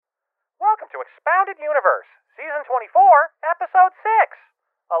welcome to Expounded Universe, Season 24, Episode 6,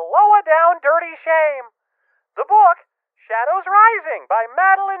 A Loa Down Dirty Shame. The book, Shadows Rising by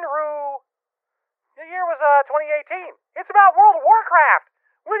Madeline Rue. The year was 2018. It's about World of Warcraft.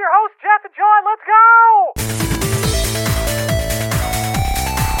 With your hosts, Jeff and John, let's go!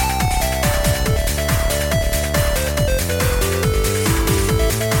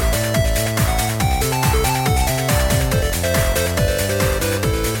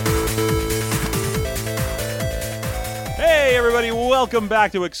 Hey everybody, welcome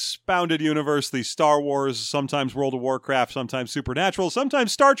back to Expounded Universe, the Star Wars, sometimes World of Warcraft, sometimes Supernatural,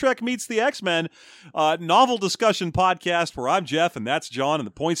 sometimes Star Trek meets the X-Men, novel discussion podcast where I'm Jeff and that's John and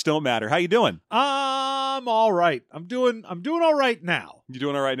the points don't matter. How you doing? I'm all right. I'm doing all right now. You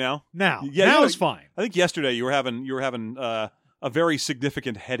doing all right now? Now Yeah, it's fine. I think yesterday you were having a very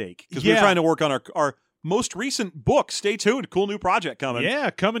significant headache because we Yeah. were trying to work on our most recent book. Stay tuned, cool new project coming. Yeah,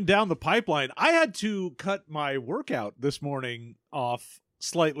 coming down the pipeline. I had to cut my workout this morning off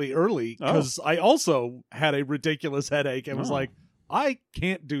slightly early because I also had a ridiculous headache and was like, I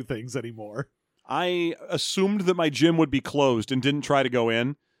can't do things anymore. I assumed that my gym would be closed and didn't try to go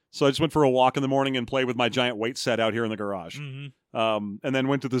in, so I just went for a walk in the morning and played with my giant weight set out here in the garage. Mm-hmm. And then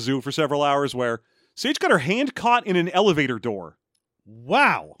went to the zoo for several hours where Sage got her hand caught in an elevator door.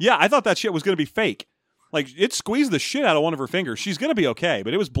 Wow. Yeah, I thought that shit was going to be fake. Like, it squeezed the shit out of one of her fingers. She's going to be okay,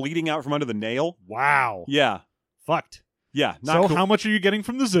 but it was bleeding out from under the nail. Wow. Yeah. Fucked. Yeah. So cool. how much are you getting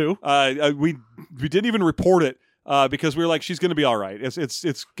from the zoo? We didn't even report it because we were like, she's going to be all right. It's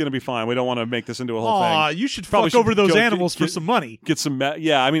going to be fine. We don't want to make this into a whole thing. You should Probably fuck over should those go animals for some money. Get some,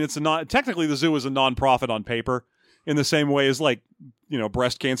 yeah, I mean, technically the zoo is a non-profit on paper in the same way as, like, you know,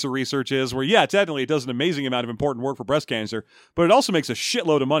 breast cancer research is, where, yeah, technically it does an amazing amount of important work for breast cancer, but it also makes a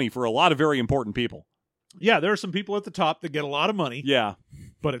shitload of money for a lot of very important people. Yeah, there are some people at the top that get a lot of money. Yeah.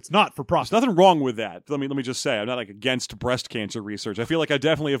 But it's not for profit. There's nothing wrong with that. Let me just say, I'm not like against breast cancer research. I feel like I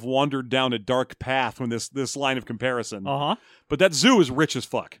definitely have wandered down a dark path when this line of comparison. Uh-huh. But that zoo is rich as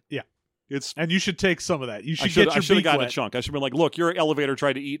fuck. Yeah. And you should take some of that. You should I get your should have beak gotten wet. a chunk. I should have been like, look, your elevator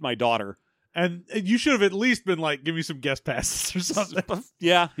tried to eat my daughter. And you should have at least been like, give me some guest passes or something.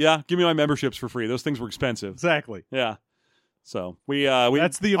 Yeah. Give me my memberships for free. Those things were expensive. Exactly. Yeah. So we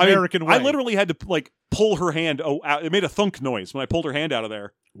that's the American way. I literally had to like pull her hand out. It made a thunk noise when I pulled her hand out of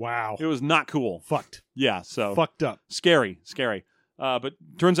there. Wow. It was not cool. Fucked. Yeah. So fucked up. Scary. But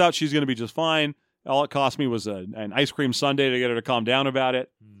turns out she's going to be just fine. All it cost me was an ice cream sundae to get her to calm down about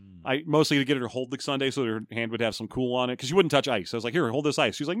it. I mostly to get her to hold the sundae so her hand would have some cool on it because she wouldn't touch ice. I was like, here, hold this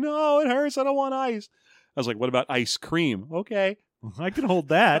ice. She's like, no, it hurts. I don't want ice. I was like, what about ice cream? Okay. I can hold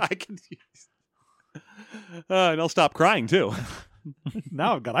that. I can. And I'll stop crying too.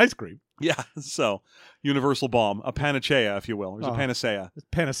 Now I've got ice cream. Yeah. So, universal balm, a panacea, if you will. There's a panacea.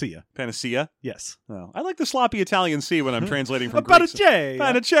 Panacea. Panacea? Yes. Oh, I like the sloppy Italian C when I'm translating from A Greek. panacea.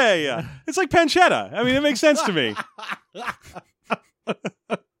 Panacea. It's like pancetta. I mean, it makes sense to me.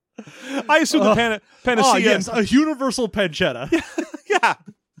 I assume the panacea. Oh, yes, a universal pancetta. Yeah.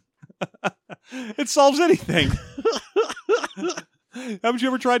 It solves anything. Haven't you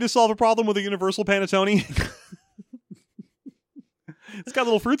ever tried to solve a problem with a universal panettone? It's got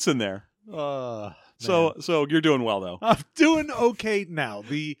little fruits in there. So you're doing well though. I'm doing okay now.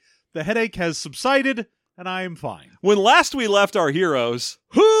 The headache has subsided and I am fine. When last we left our heroes,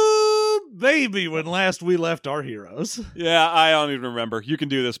 baby, when last we left our heroes. Yeah, I don't even remember. You can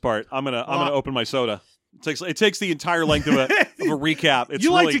do this part. I'm gonna open my soda. It takes the entire length of a recap. It's you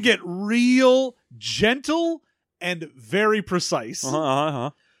really... like to get real gentle and very precise.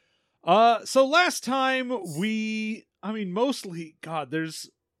 So last time mostly, God, there's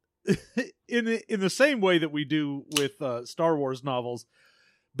in the same way that we do with Star Wars novels,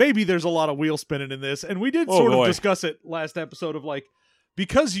 baby, there's a lot of wheel spinning in this, and we did sort of discuss it last episode of like,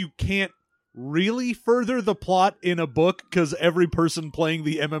 because you can't really further the plot in a book because every person playing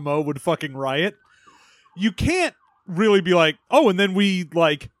the MMO would fucking riot. You can't really be like, oh, and then we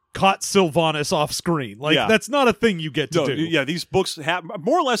like caught Sylvanas off screen. Like, that's not a thing you get to do. Yeah, these books have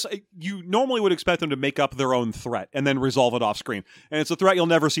more or less, you normally would expect them to make up their own threat and then resolve it off screen. And it's a threat you'll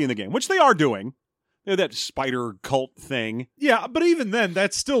never see in the game, which they are doing. You know, that spider cult thing. Yeah, but even then,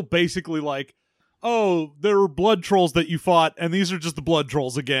 that's still basically like, oh, there were blood trolls that you fought, and these are just the blood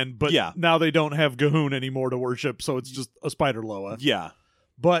trolls again, but now they don't have Gahoon anymore to worship, so it's just a spider Loa. Yeah.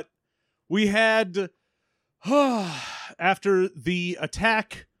 But we had, after the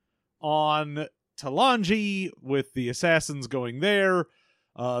attack on Talanji with the assassins going there,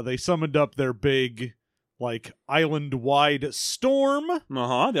 they summoned up their big like island-wide storm.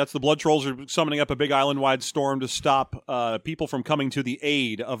 That's the blood trolls are summoning up a big island-wide storm to stop people from coming to the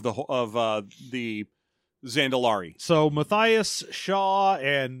aid of the Zandalari. So Matthias Shaw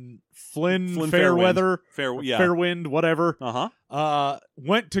and Flynn Fairweather, Fairwind, whatever,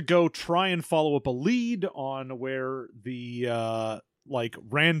 went to go try and follow up a lead on where the like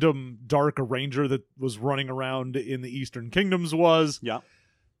random Dark Ranger that was running around in the Eastern Kingdoms was. Yeah.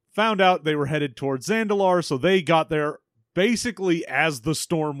 Found out they were headed towards Zandalar, so they got there basically as the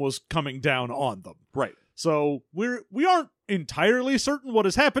storm was coming down on them. Right. So we aren't entirely certain what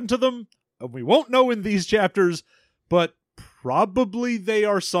has happened to them. We won't know in these chapters, but probably they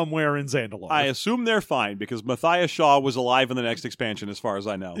are somewhere in Zandalar. I assume they're fine, because Matthias Shaw was alive in the next expansion, as far as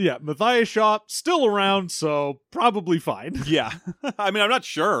I know. Yeah, Matthias Shaw still around, so probably fine. Yeah. I mean, I'm not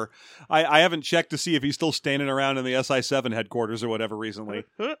sure. I haven't checked to see if he's still standing around in the SI7 headquarters or whatever recently.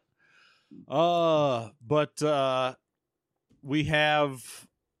 But we have,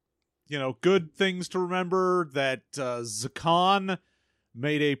 good things to remember that Zakan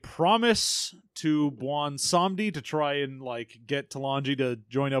made a promise to Buon Samdi to try and get Talanji to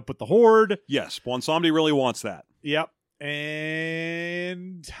join up with the Horde. Yes, Buon Samdi really wants that. Yep.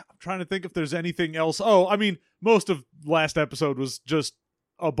 And I'm trying to think if there's anything else. Oh, I mean, most of last episode was just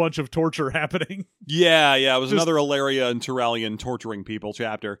a bunch of torture happening. Yeah, it was another Ilaria and Turalian torturing people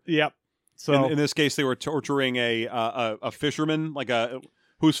chapter. Yep. So in this case, they were torturing a fisherman,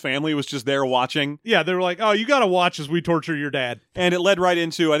 whose family was just there watching. Yeah, they were like, oh, you got to watch as we torture your dad. And it led right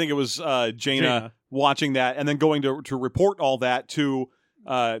into, I think it was Jaina watching that and then going to report all that to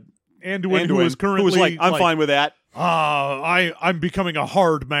Anduin, who was currently... Who was like, I'm fine with that. I'm becoming a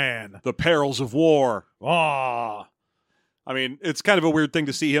hard man. The perils of war. I mean, it's kind of a weird thing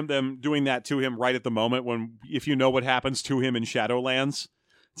to see them doing that to him right at the moment when, if you know what happens to him in Shadowlands,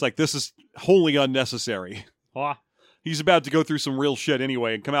 it's like, this is wholly unnecessary. He's about to go through some real shit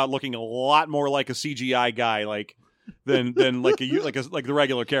anyway and come out looking a lot more like a CGI guy, than the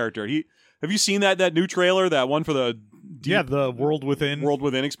regular character. Have you seen that new trailer, that one for the the World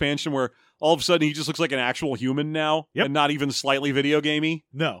Within expansion, where all of a sudden he just looks like an actual human now, and not even slightly video gamey?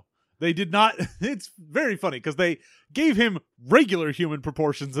 No, they did not. It's very funny because they gave him regular human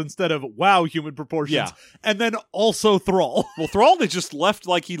proportions instead of WoW human proportions, and then also Thrall. Well, Thrall, they just left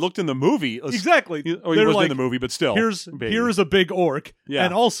like he looked in the movie. Exactly. He wasn't in the movie, but still. Here's a big orc,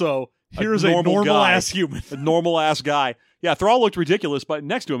 and also here's a normal-ass human. A normal-ass guy. Yeah, Thrall looked ridiculous, but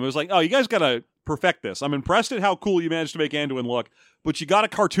next to him, it was like, oh, you guys got to perfect this. I'm impressed at how cool you managed to make Anduin look, but you got to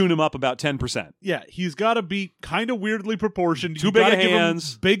cartoon him up about 10%. Yeah, he's got to be kind of weirdly proportioned. Too big of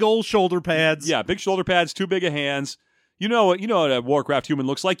hands. Big old shoulder pads. Yeah, big shoulder pads, too big of hands. You know what a Warcraft human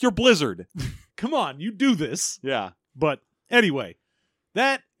looks like? You're Blizzard. Come on, you do this. Yeah. But anyway,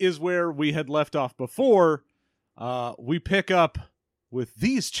 that is where we had left off before. We pick up with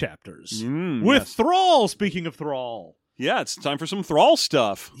these chapters. With Thrall, speaking of Thrall. Yeah, it's time for some Thrall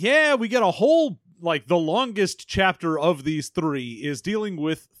stuff. Yeah, we get a whole, the longest chapter of these three is dealing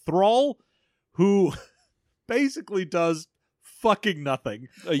with Thrall, who basically does fucking nothing.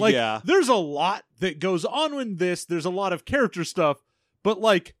 There's a lot that goes on in this. There's a lot of character stuff, but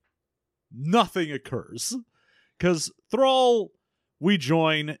nothing occurs. Because Thrall, we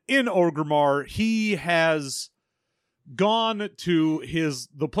join in Orgrimmar. He has gone to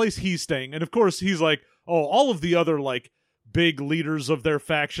the place he's staying, and of course he's like, oh, all of the other big leaders of their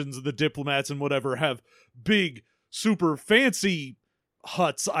factions and the diplomats and whatever have big, super fancy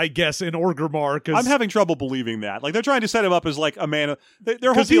huts, I guess, in Orgrimmar. I'm having trouble believing that. They're trying to set him up as a man.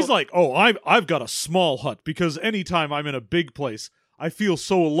 Because he's like, oh, I've got a small hut because anytime I'm in a big place, I feel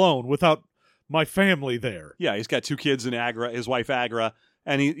so alone without my family there. Yeah, he's got 2 kids in Agra, his wife Agra,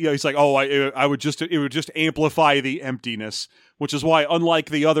 and he's like, oh, it would just amplify the emptiness, which is why,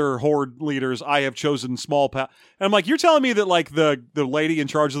 unlike the other Horde leaders, I have chosen small and I'm like, you're telling me that the lady in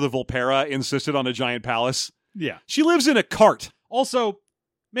charge of the Volpera insisted on a giant palace? Yeah, she lives in a cart. Also,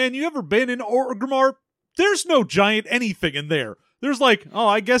 man, you ever been in Orgrimmar? There's no giant anything in there. There's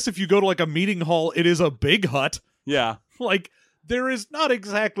I guess if you go to a meeting hall, it is a big hut. Yeah. There is not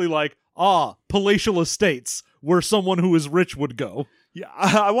exactly palatial estates where someone who is rich would go. Yeah,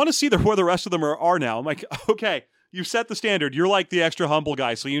 I want to see where the rest of them are now. I'm like, okay, you've set the standard. You're like the extra humble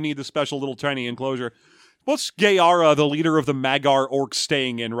guy, so you need the special little tiny enclosure. What's Gayara, the leader of the Magar orcs,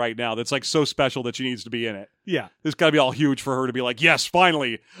 staying in right now that's so special that she needs to be in it? Yeah. It's got to be all huge for her to be like, yes,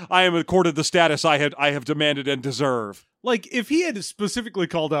 finally, I am accorded the status I have demanded and deserve. If he had specifically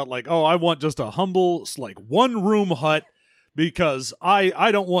called out, oh, I want just a humble, one-room hut, because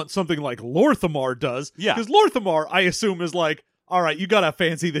I don't want something like Lorthamar does. Yeah. Because Lorthamar, I assume, is all right, you gotta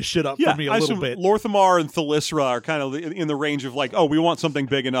fancy this shit up for me a little bit. Lorthamar and Thalyssra are kind of in the range of like, oh, we want something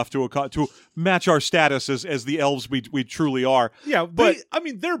big enough to match our status as the elves we truly are. Yeah, but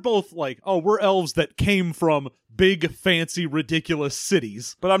they're both like, oh, we're elves that came from big, fancy, ridiculous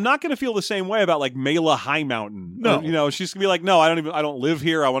cities. But I'm not going to feel the same way about like Mela High Mountain. No, she's gonna be like, no, I don't live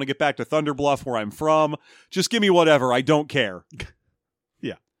here. I want to get back to Thunderbluff where I'm from. Just give me whatever. I don't care.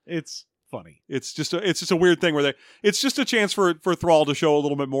 Yeah, it's funny. It's just a weird thing where it's just a chance for Thrall to show a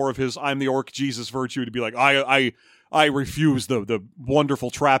little bit more of his I'm the orc Jesus virtue, to be like, I refuse the wonderful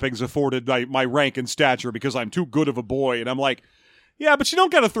trappings afforded by my rank and stature because I'm too good of a boy. And I'm like, yeah, but you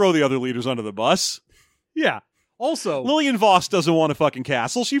don't got to throw the other leaders under the bus. Yeah. Also, Lillian Voss doesn't want a fucking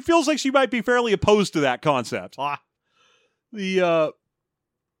castle. She feels like she might be fairly opposed to that concept. The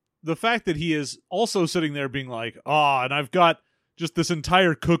fact that he is also sitting there being like, and I've got just this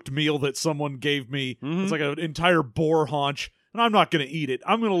entire cooked meal that someone gave me. Mm-hmm. It's like an entire boar haunch, and I'm not going to eat it.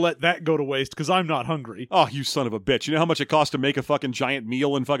 I'm going to let that go to waste because I'm not hungry. Oh, you son of a bitch. You know how much it costs to make a fucking giant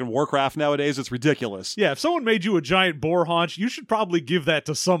meal in fucking Warcraft nowadays? It's ridiculous. Yeah, if someone made you a giant boar haunch, you should probably give that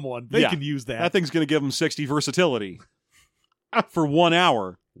to someone. They can use that. That thing's going to give them 60 versatility for 1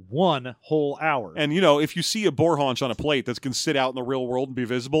 hour. 1 whole hour. And, if you see a boar haunch on a plate that can sit out in the real world and be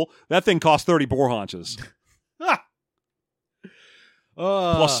visible, that thing costs 30 boar haunches.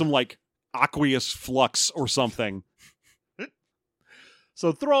 Plus some, like, aqueous flux or something.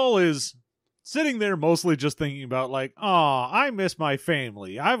 So Thrall is sitting there mostly just thinking about, like, I miss my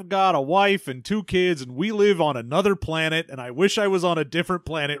family. I've got a wife and 2 kids, and we live on another planet, and I wish I was on a different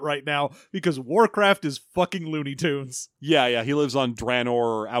planet right now, because Warcraft is fucking Looney Tunes. Yeah, he lives on Draenor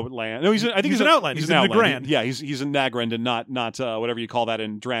or Outland. No, I think he's in Outland. He's in Nagrand. He's in Nagrand and not whatever you call that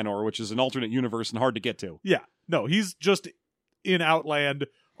in Draenor, which is an alternate universe and hard to get to. Yeah, no, he's just in Outland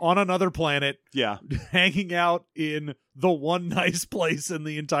on another planet. Yeah. Hanging out in the one nice place in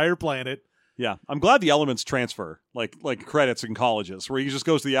the entire planet. Yeah. I'm glad the elements transfer, like credits in colleges, where he just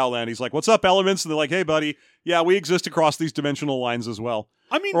goes to the Outland. He's like, what's up, elements? And they're like, hey, buddy. Yeah, we exist across these dimensional lines as well.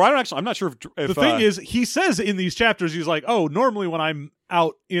 I mean, or I'm not sure if the thing is, he says in these chapters, he's like, normally when I'm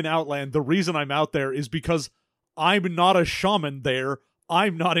out in Outland, the reason I'm out there is because I'm not a shaman there.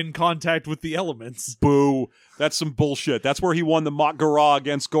 I'm not in contact with the elements. Boo. That's some bullshit. That's where he won the Mot Garagh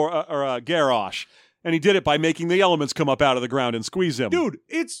against Garrosh. And he did it by making the elements come up out of the ground and squeeze him. Dude,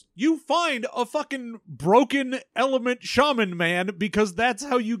 you find a fucking broken element shaman man, because that's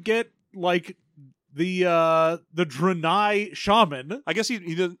how you get, like, the Draenei shaman. I guess he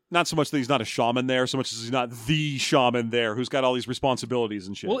did, not so much that he's not a shaman there, so much as he's not the shaman there who's got all these responsibilities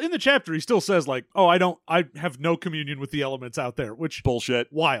and shit. Well, in the chapter, he still says, like, I have no communion with the elements out there, which... Bullshit.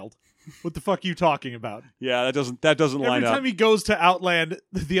 Wild. What the fuck are you talking about? Yeah, that doesn't line up. Every time he goes to Outland,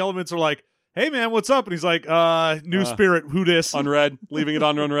 the elements are like, hey man, what's up? And he's like, new spirit, who dis? Unread, leaving it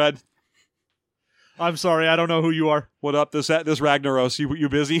on unread. I'm sorry, I don't know who you are. What up, this Ragnaros? You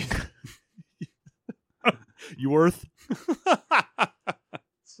busy? You Earth?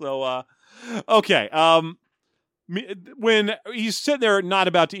 So, okay. When he's sitting there not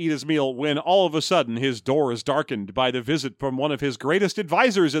about to eat his meal, when all of a sudden his door is darkened by the visit from one of his greatest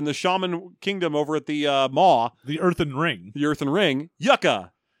advisors in the shaman kingdom over at the Maw. The Earthen Ring. The Earthen Ring.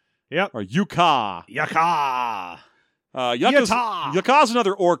 Yucca. Yep. Or Yucca. Yucca. Yucca's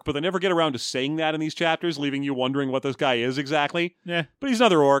another orc, but they never get around to saying that in these chapters, leaving you wondering what this guy is exactly. Yeah. But he's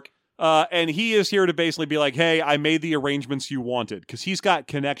another orc. And he is here to basically be like, hey, I made the arrangements you wanted. Because he's got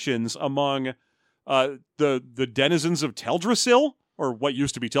connections among the denizens of Teldrassil, or what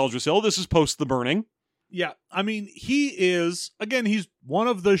used to be Teldrassil. This is post the burning. Yeah. I mean, he is, again, he's one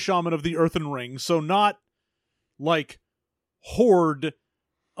of the shaman of the Earthen Ring, so not like Horde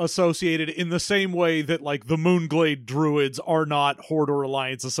associated in the same way that, like, the Moonglade Druids are not Horde or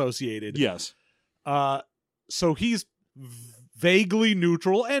Alliance associated. Yes. So he's vaguely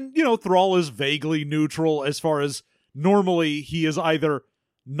neutral, and, Thrall is vaguely neutral as far as normally he is either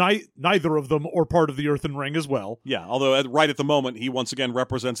neither of them or part of the Earthen Ring as well. Yeah, although right at the moment, he once again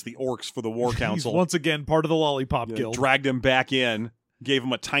represents the orcs for the War Council. He's once again part of the Lollipop Guild. Dragged him back in, gave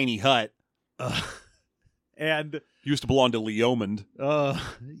him a tiny hut. And... used to belong to Leomund.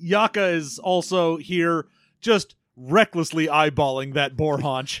 Yucca is also here, just recklessly eyeballing that boar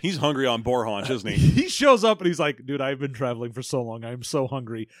haunch. He's hungry on boar haunch, isn't he? He shows up and he's like, dude, I've been traveling for so long. I'm so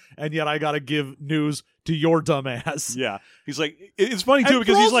hungry. And yet I gotta give news to your dumb ass. Yeah. He's like, it's funny too and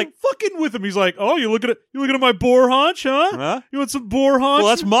because he's like fucking with him. He's like, oh, you looking at my boar haunch, huh? You want some boar haunch? Well,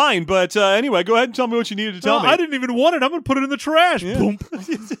 that's mine. But anyway, go ahead and tell me what you needed to tell me. I didn't even want it. I'm going to put it in the trash. Yeah. Boom.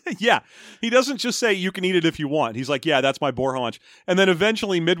 Yeah. He doesn't just say you can eat it if you want. He's like, yeah, that's my boar haunch. And then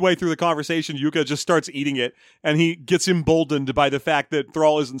eventually, midway through the conversation, Yuka just starts eating it, and he gets emboldened by the fact that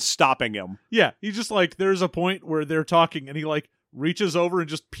Thrall isn't stopping him. Yeah. He's just like, there's a point where they're talking, and he like reaches over and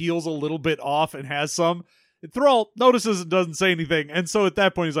just peels a little bit off and has some. And Thrall notices and doesn't say anything. And so at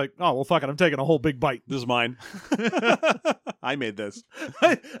that point, he's like, oh, well, fuck it. I'm taking a whole big bite. This is mine. I made this.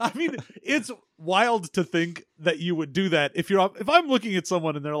 I mean, it's wild to think that you would do that. If I'm looking at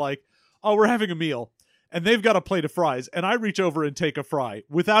someone and they're like, oh, we're having a meal, and they've got a plate of fries, and I reach over and take a fry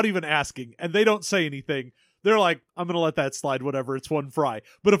without even asking, and they don't say anything, they're like, I'm going to let that slide, whatever. It's one fry.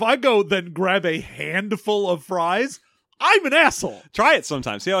 But if I go then grab a handful of fries, I'm an asshole. Try it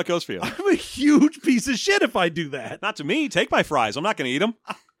sometime. See how it goes for you. I'm a huge piece of shit if I do that. Not to me. Take my fries. I'm not going to eat them.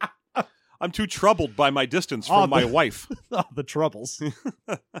 I'm too troubled by my distance from my wife. Oh, the troubles.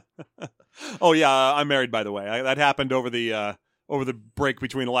 Oh, yeah. I'm married, by the way. That happened over the break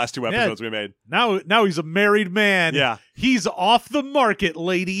between the last two episodes we made. Now he's a married man. Yeah. He's off the market,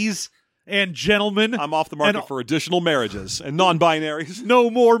 ladies and gentlemen. I'm off the market for additional marriages and non-binaries. No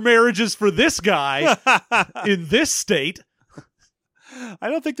more marriages for this guy in this state. I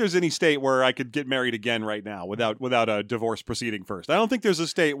don't think there's any state where I could get married again right now without a divorce proceeding first. I don't think there's a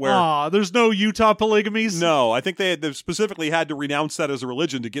state where... there's no Utah polygamies? No, I think they specifically had to renounce that as a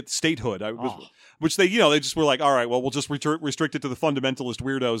religion to get statehood. Which they just were like, all right, well, we'll just restrict it to the fundamentalist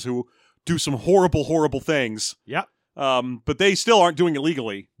weirdos who do some horrible, horrible things. Yep. But they still aren't doing it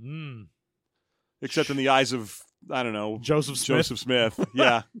legally. Except in the eyes of, I don't know, Joseph Smith.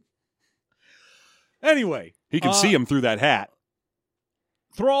 Yeah. Anyway. He can see him through that hat.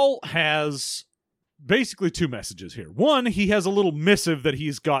 Thrall has basically two messages here. One, he has a little missive that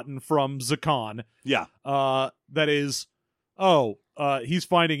he's gotten from Zakan. Yeah. That is, he's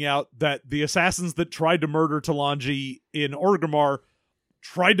finding out that the assassins that tried to murder Talanji in Orgrimmar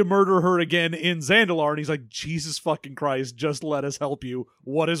tried to murder her again in Zandalar, and he's like, Jesus fucking Christ, just let us help you.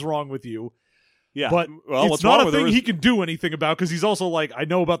 What is wrong with you? Yeah. But it's not a thing he can do anything about, because he's also like, I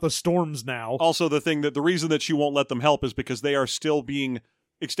know about the storms now. Also, the reason that she won't let them help is because they are still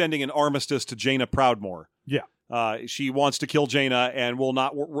extending an armistice to Jaina Proudmoore. Yeah. She wants to kill Jaina and will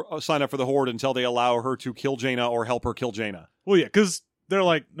not sign up for the Horde until they allow her to kill Jaina or help her kill Jaina. Well, yeah, because they're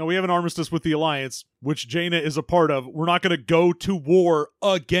like, no, we have an armistice with the Alliance, which Jaina is a part of. We're not going to go to war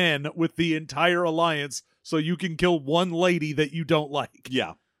again with the entire Alliance so you can kill one lady that you don't like.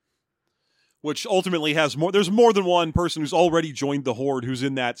 Yeah. Which ultimately there's more than one person who's already joined the Horde who's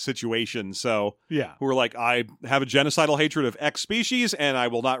in that situation. So, yeah. Who are like, I have a genocidal hatred of X species, and I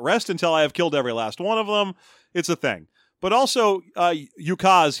will not rest until I have killed every last one of them. It's a thing. But also,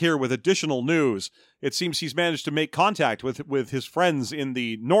 Yukaz here with additional news. It seems he's managed to make contact with his friends in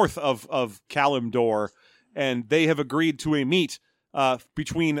the north of Kalimdor, and they have agreed to a meet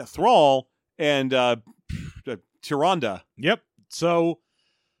between Thrall and Tyrande. Yep. So,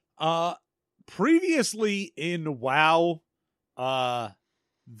 previously in WoW,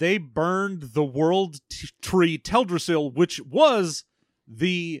 they burned the world tree Teldrassil, which was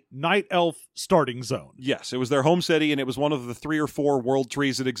the Night Elf starting zone. Yes, it was their home city, and it was one of the 3 or 4 world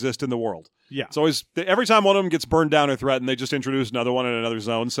trees that exist in the world. Yeah. It's always, every time one of them gets burned down or threatened, they just introduce another one in another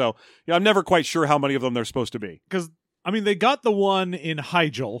zone. So, I'm never quite sure how many of them there's supposed to be. Because, they got the one in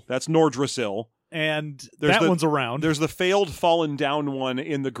Hyjal. That's Nordrassil. And that one's around. There's the failed fallen down one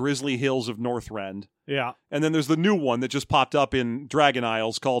in the Grizzly Hills of Northrend. Yeah. And then there's the new one that just popped up in Dragon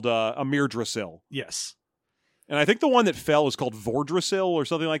Isles called Amirdrassil. Yes. And I think the one that fell is called Vordrassil or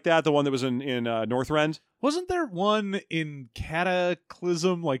something like that, the one that was in Northrend. Wasn't there one in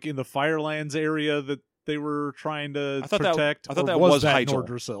Cataclysm, like in the Firelands area that they were trying to protect? I thought that was Hyjal.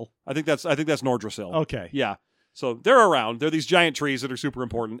 Nordrassil? I think that's Nordrassil. Okay. Yeah. So they're around. They're these giant trees that are super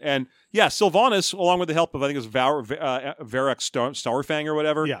important. And yeah, Sylvanas, along with the help of, I think it was Varric Starfang or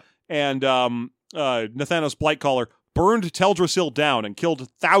whatever. Yeah. And Nathanos Blightcaller burned Teldrassil down and killed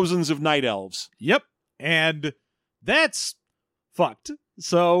thousands of night elves. Yep. And that's fucked.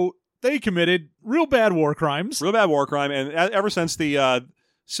 So they committed real bad war crimes. Real bad war crime. And ever since the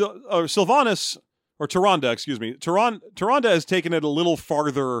Sylvanas, or Tyrande, excuse me, Tyrande has taken it a little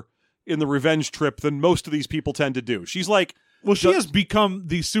farther in the revenge trip than most of these people tend to do. She's like... Well, she has become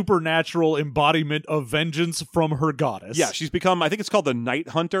the supernatural embodiment of vengeance from her goddess. Yeah, she's become, I think it's called the Night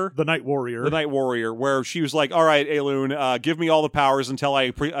Hunter. The Night Warrior. The Night Warrior, where she was like, all right, Elune, give me all the powers until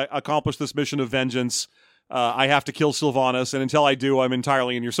I accomplish this mission of vengeance. I have to kill Sylvanas, and until I do, I'm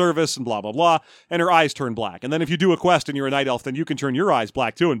entirely in your service, and blah, blah, blah. And her eyes turn black. And then if you do a quest and you're a night elf, then you can turn your eyes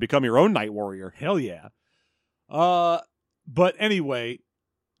black too and become your own night warrior. Hell yeah. But anyway,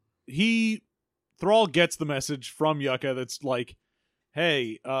 Thrall gets the message from Yucca that's like,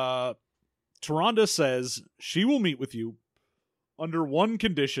 hey, Tyrande says she will meet with you under one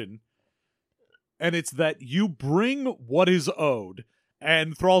condition, and it's that you bring what is owed.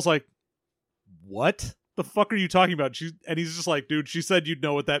 And Thrall's like, what the fuck are you talking about? And he's just like, dude, she said you'd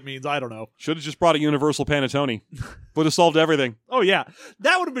know what that means. I don't know. Should have just brought a universal panettone. Would have solved everything. Oh, yeah.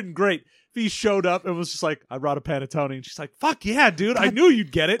 That would have been great if he showed up and was just like, I brought a panettone. And she's like, fuck yeah, dude. I knew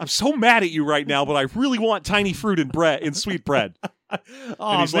you'd get it. I'm so mad at you right now, but I really want tiny fruit and bread and sweet bread.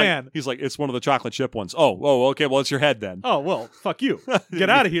 Oh, man. He's like, it's one of the chocolate chip ones. Oh, okay. Well, it's your head then. Oh, well, fuck you. Get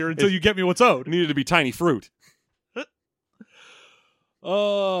out of here until you get me what's owed. It needed to be tiny fruit.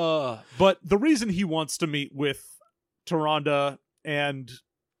 But the reason he wants to meet with Tyrande and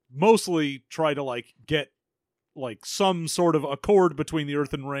mostly try to get some sort of accord between the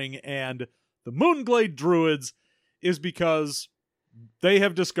Earthen Ring and the Moonglade Druids is because they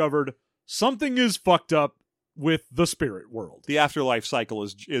have discovered something is fucked up with the spirit world. The afterlife cycle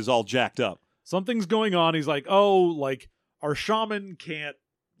is all jacked up. Something's going on. He's like, our shaman can't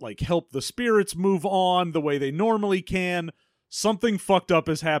help the spirits move on the way they normally can. Something fucked up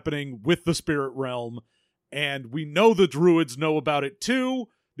is happening with the spirit realm, and we know the druids know about it too,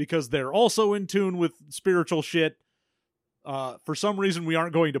 because they're also in tune with spiritual shit. For some reason, we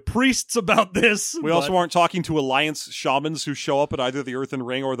aren't going to priests about this. We also aren't talking to Alliance shamans who show up at either the Earthen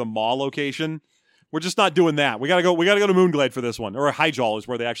Ring or the Maw location. We're just not doing that. We gotta go to Moonglade for this one, or Hyjal is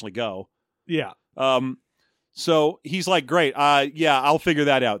where they actually go. Yeah. So he's like, great. Yeah, I'll figure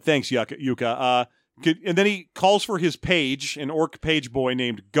that out. Thanks, Yucca. And then he calls for his page, an orc page boy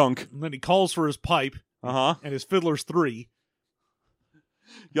named Gunk. And then he calls for his pipe. Uh-huh. And his fiddler's 3.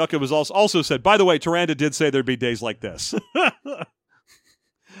 Yucca was also said, by the way, Tyrande did say there'd be days like this.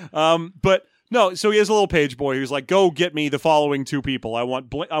 But no, so he has a little page boy who's like, go get me the following 2 people. I want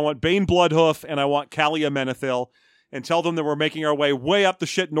Bane Bloodhoof and I want Kalia Menethil, and tell them that we're making our way up the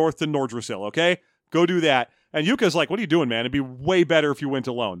shit north to Nordrusil, okay? Go do that. And Yuka's like, what are you doing, man? It'd be way better if you went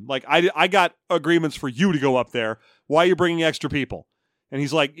alone. Like, I got agreements for you to go up there. Why are you bringing extra people? And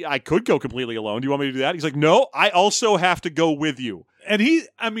he's like, I could go completely alone. Do you want me to do that? He's like, no, I also have to go with you. And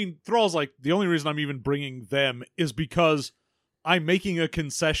Thrall's like, the only reason I'm even bringing them is because I'm making a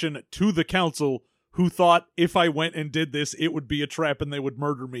concession to the council who thought if I went and did this, it would be a trap and they would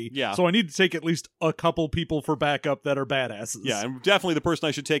murder me. Yeah. So I need to take at least a couple people for backup that are badasses. Yeah, and definitely the person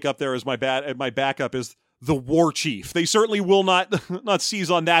I should take up there as my backup is the war chief. They certainly will not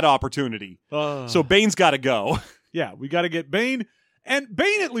seize on that opportunity. So Bane's got to go. Yeah, we got to get Bane. And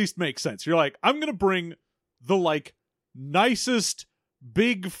Bane at least makes sense. You're like, I'm going to bring the nicest,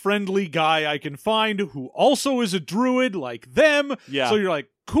 big, friendly guy I can find who also is a druid like them. Yeah. So you're like,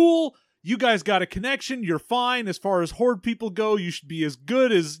 cool. You guys got a connection. You're fine. As far as Horde people go, you should be as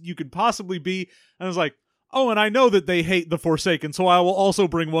good as you can possibly be. And I was like, oh, and I know that they hate the Forsaken, so I will also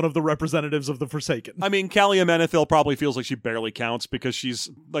bring one of the representatives of the Forsaken. I mean, Kalia Menethil probably feels like she barely counts because she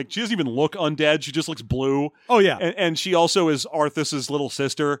doesn't even look undead. She just looks blue. Oh, yeah. And she also is Arthas's little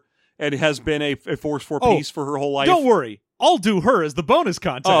sister and has been a force for peace for her whole life. Don't worry. I'll do her as the bonus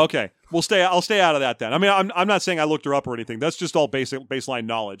content. Oh, okay. I'll stay out of that then. I mean, I'm not saying I looked her up or anything. That's just all baseline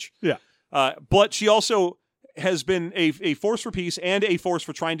knowledge. Yeah. But she also has been a force for peace and a force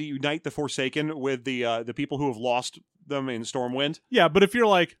for trying to unite the Forsaken with the people who have lost them in Stormwind. Yeah, but if you're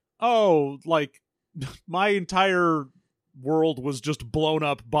like, oh, my entire world was just blown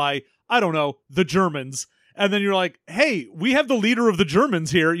up by, I don't know, the Germans, and then you're like, hey, we have the leader of the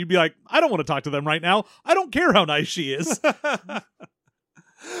Germans here, you'd be like, I don't want to talk to them right now. I don't care how nice she is.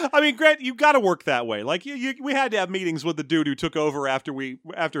 I mean, Grant, you got to work that way. We had to have meetings with the dude who took over after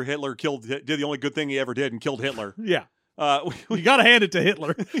Hitler did the only good thing he ever did and killed Hitler. Yeah. You got to hand it to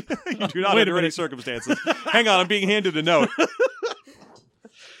Hitler. You do not under any circumstances. Hang on, I'm being handed a note.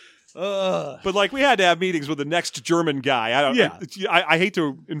 But we had to have meetings with the next German guy. I hate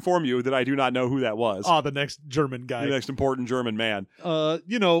to inform you that I do not know who that was. Oh, the next German guy. The next important German man. I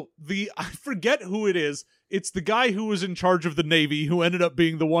forget who it is. It's the guy who was in charge of the Navy who ended up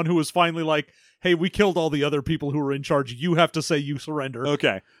being the one who was finally like, hey, we killed all the other people who were in charge. You have to say you surrender.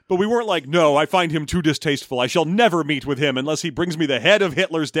 Okay. But we weren't like, no, I find him too distasteful. I shall never meet with him unless he brings me the head of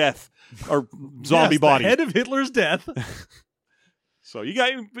Hitler's death or zombie body. The head of Hitler's death. So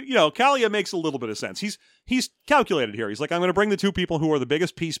Kalia makes a little bit of sense. He's calculated here. He's like, I'm going to bring the 2 people who are the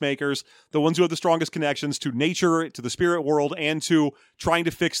biggest peacemakers, the ones who have the strongest connections to nature, to the spirit world, and to trying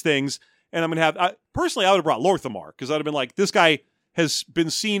to fix things. and I'm going to have... personally, I would have brought Lorthamar, because I would have been like, this guy has been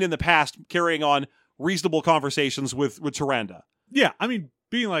seen in the past carrying on reasonable conversations with Tyrande. Yeah, I mean,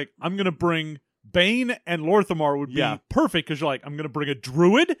 being like, I'm going to bring Bane and Lorthamar would be perfect, because you're like, I'm going to bring a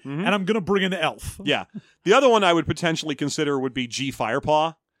druid, and I'm going to bring an elf. Yeah. The other one I would potentially consider would be G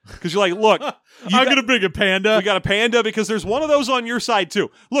Firepaw. Because you're like, look, I'm going to bring a panda. We got a panda because there's one of those on your side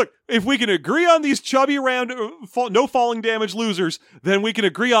too. Look, if we can agree on these chubby round, no falling damage losers, then we can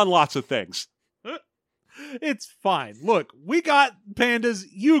agree on lots of things. It's fine. Look, we got pandas.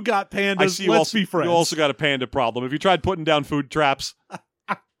 You got pandas. I see Let's be friends. You also got a panda problem. Have you tried putting down food traps?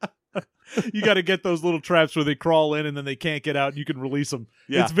 You got to get those little traps where they crawl in and then they can't get out and you can release them.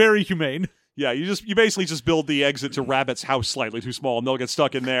 Yeah. It's very humane. Yeah, you basically just build the exit to Rabbit's house slightly too small, and they'll get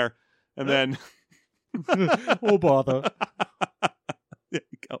stuck in there, and then... Oh, bother. There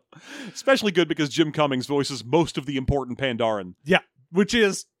you go. Especially good because Jim Cummings voices most of the important Pandaren. Yeah, which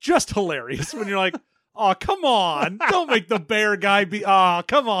is just hilarious when you're like, oh, come on. Don't make the bear guy be... Oh,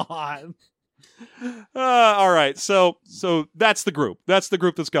 come on. All right, so that's the group. That's the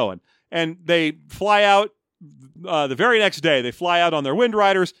group that's going. And they fly out the very next day. They fly out on their Wind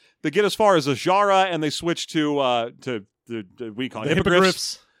Riders. They get as far as Ajara, and they switch to we call it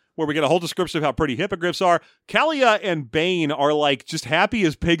hippogriffs, where we get a whole description of how pretty hippogriffs are. Kalia and Bane are like just happy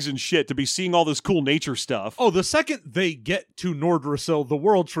as pigs and shit to be seeing all this cool nature stuff. Oh, the second they get to Nordrassil, the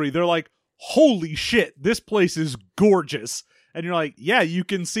World Tree, they're like, holy shit, this place is gorgeous. And you're like, yeah, you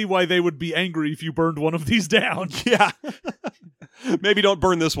can see why they would be angry if you burned one of these down. Yeah. Maybe don't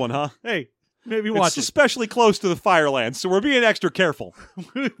burn this one, huh? Hey, maybe watch it's especially close to the Firelands, so we're being extra careful.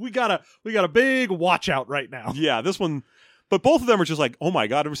 we got a big watch out right now. Yeah, this one, but both of them are just like, oh my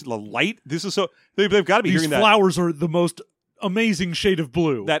god, the light. This is so they've got to be These hearing that. These flowers are the most amazing shade of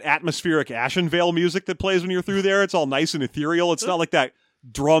blue. That atmospheric Ashenvale music that plays when you're through there. It's all nice and ethereal. It's not like that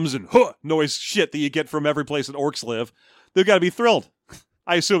drums and noise shit that you get from every place that orcs live. They've got to be thrilled.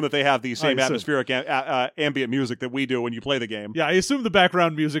 I assume that they have the same atmospheric ambient music that we do when you play the game. Yeah, I assume the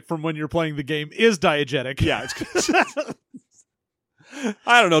background music from when you're playing the game is diegetic. Yeah.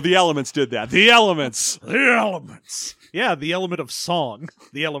 I don't know. The Elements did that. The Elements. The Elements. Yeah, the element of song.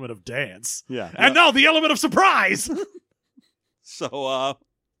 The element of dance. Yeah. And now the element of surprise. So,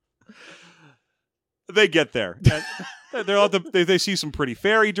 they get there. They see some pretty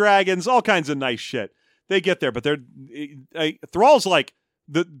fairy dragons, all kinds of nice shit. They get there, but Thrall's like,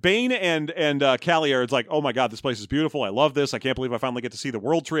 the Bane and Kalia, it's like, oh my god, this place is beautiful. I love this. I can't believe I finally get to see the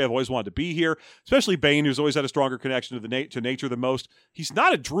World Tree. I've always wanted to be here. Especially Bane, who's always had a stronger connection to nature than most. He's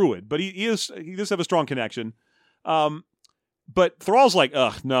not a druid, but he does have a strong connection. But Thrall's like,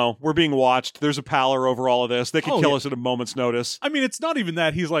 ugh, no, we're being watched. There's a pallor over all of this. They could kill us at a moment's notice. I mean, it's not even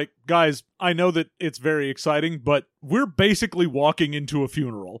that. He's like, guys, I know that it's very exciting, but we're basically walking into a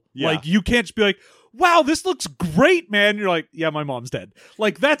funeral. Yeah. Like, you can't just be like, wow, this looks great, man. You're like, yeah, my mom's dead.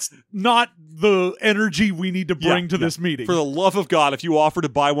 Like, that's not the energy we need to bring to this meeting. For the love of God, if you offer to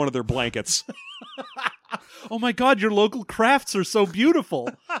buy one of their blankets. Oh my God, your local crafts are so beautiful.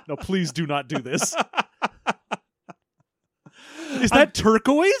 No, please do not do this. Is that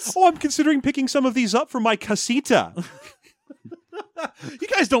turquoise? Oh, I'm considering picking some of these up for my casita. You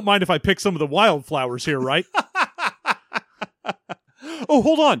guys don't mind if I pick some of the wildflowers here, right? Oh,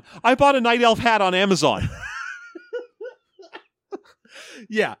 hold on. I bought a night elf hat on Amazon.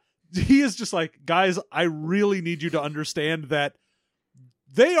 Yeah. He is just like, guys, I really need you to understand that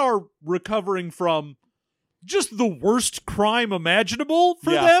they are recovering from just the worst crime imaginable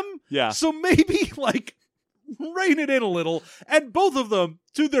for them. Yeah. So maybe, like, rein it in a little. And both of them,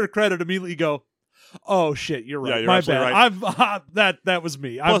 to their credit, immediately go, oh shit, you're right. Yeah, you're my absolutely bad. Right. That was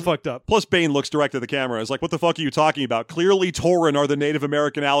me. I'm fucked up. Plus, Bane looks direct at the camera. Is like, what the fuck are you talking about? Clearly, Tauren are the Native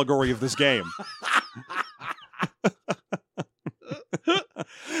American allegory of this game.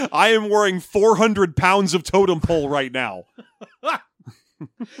 I am wearing 400 pounds of totem pole right now.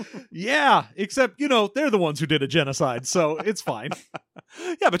 Yeah, except, they're the ones who did a genocide, so it's fine.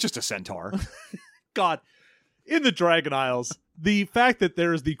 Yeah, but just a centaur. God, in the Dragon Isles, the fact that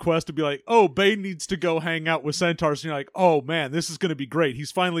there's the quest to be like, oh, Bane needs to go hang out with centaurs, and you're like, oh man, this is going to be great.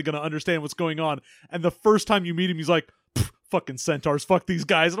 He's finally going to understand what's going on. And the first time you meet him, he's like, fucking centaurs, fuck these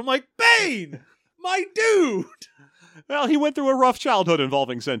guys. And I'm like, Bane, my dude. Well, he went through a rough childhood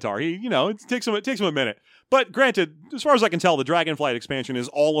involving centaur. It takes him a minute. But granted, as far as I can tell, the Dragonflight expansion is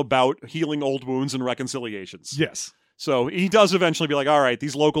all about healing old wounds and reconciliations. Yes. So he does eventually be like, all right,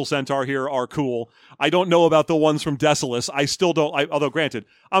 these local centaur here are cool. I don't know about the ones from Desolus. I still don't. Although, granted,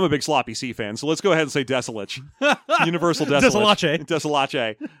 I'm a big Sloppy Sea fan, so let's go ahead and say Desolich. Universal Desolich.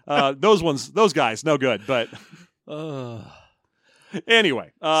 Desolace. Those guys, no good. But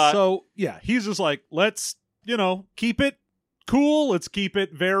Anyway, so yeah, he's just like, let's keep it cool. Let's keep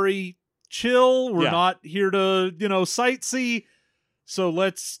it very chill. We're not here to sightsee. So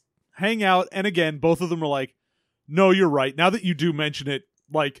let's hang out. And again, both of them are like, no, you're right. Now that you do mention it,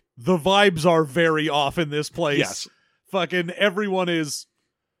 like the vibes are very off in this place. Yes. Fucking everyone is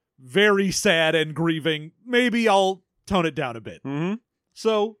very sad and grieving. Maybe I'll tone it down a bit. Mm-hmm.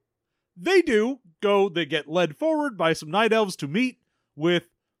 So they get led forward by some night elves to meet with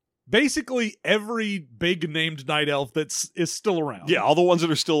basically every big named night elf is still around. Yeah, all the ones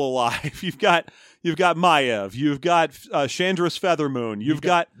that are still alive. You've got Maev, you've got Chandris Feathermoon, you've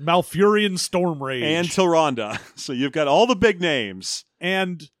got Malfurion Stormrage, and Tyrande. So you've got all the big names.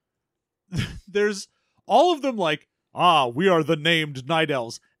 And there's all of them like, we are the named night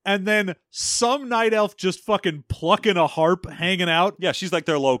elves. And then some night elf just fucking plucking a harp, hanging out. Yeah, she's like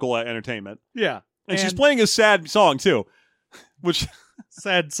their local entertainment. Yeah. And she's playing a sad song, too. Which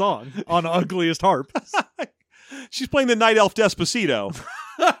sad song on ugliest harp. She's playing the night elf Despacito.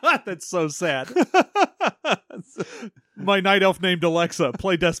 That's so sad. My night elf named Alexa,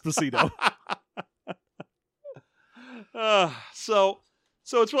 play Despacito.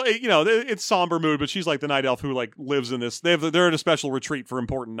 So it's really, it's somber mood, but she's like the night elf who like lives in this. They're at a special retreat for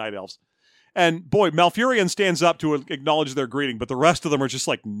important night elves. And boy, Malfurion stands up to acknowledge their greeting, but the rest of them are just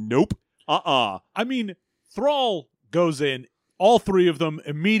like, nope. I mean, Thrall goes in, all three of them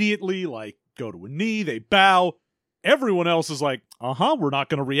immediately like go to a knee, they bow. Everyone else is like, we're not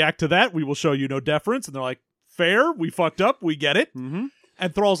going to react to that. We will show you no deference. And they're like, fair, we fucked up, we get it. Mm-hmm.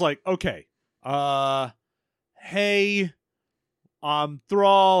 And Thrall's like, okay, hey, I'm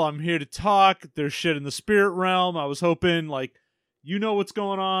Thrall, I'm here to talk. There's shit in the spirit realm. I was hoping, like, you know what's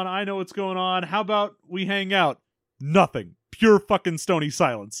going on, I know what's going on. How about we hang out? Nothing. Pure fucking stony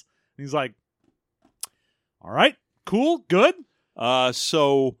silence. And he's like, all right, cool, good.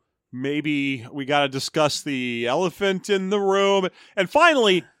 So maybe we got to discuss the elephant in the room. And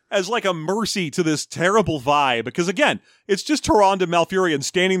finally, as like a mercy to this terrible vibe, because again, it's just Tyrande and Malfurion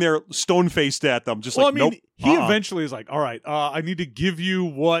standing there stone-faced at them, just nope. He eventually is like, all right, I need to give you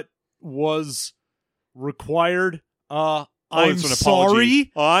what was required. I'm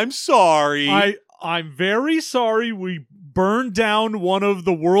sorry. I'm sorry. I'm very sorry. We burned down one of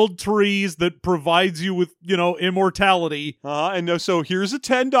the world trees that provides you with, immortality. And so here's a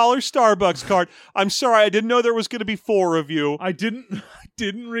 $10 Starbucks card. I'm sorry, I didn't know there was going to be 4 of you. I didn't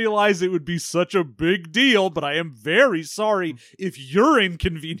realize it would be such a big deal, but I am very sorry if you're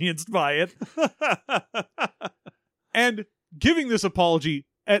inconvenienced by it. And giving this apology,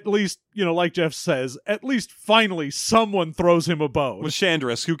 at least, like Jeff says, at least finally someone throws him a bone. With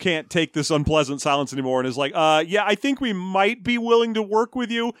Chandris, who can't take this unpleasant silence anymore and is like, yeah, I think we might be willing to work with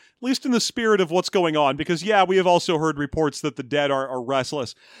you, at least in the spirit of what's going on, because, yeah, we have also heard reports that the dead are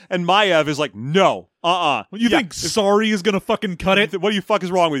restless. And Maev is like, no, You think sorry is gonna fucking cut it? What the fuck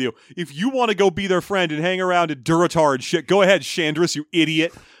is wrong with you? If you want to go be their friend and hang around at Durotar and shit, go ahead, Chandris, you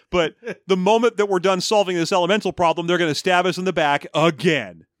idiot. But the moment that we're done solving this elemental problem, they're going to stab us in the back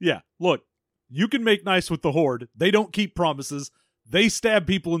again. Yeah, look, you can make nice with the Horde. They don't keep promises. They stab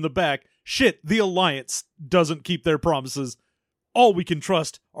people in the back. Shit, the Alliance doesn't keep their promises. All we can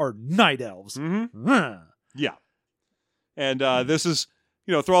trust are night elves. Mm-hmm. Yeah. And this is,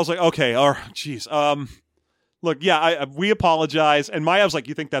 Thrall's like, okay, jeez. Look, yeah, we apologize. And Maev's like,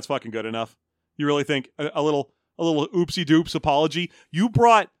 you think that's fucking good enough? You really think a little oopsie-doops apology? You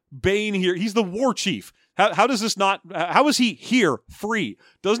brought Bane here. He's the war chief. How does this not... How is he here, free?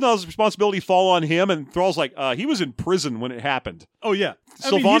 Doesn't his responsibility fall on him? And Thrall's like, he was in prison when it happened. Oh, yeah.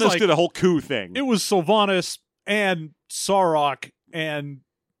 Sylvanas did a whole coup thing. It was Sylvanas and Sarok, and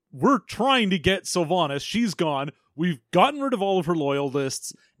we're trying to get Sylvanas. She's gone. We've gotten rid of all of her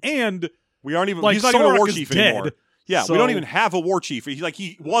loyalists, and... We aren't even... Like, he's not even a war chief dead. anymore. Yeah, so, we don't even have a war chief.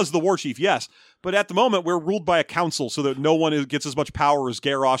 He was the war chief, yes. But at the moment, we're ruled by a council so that no one gets as much power as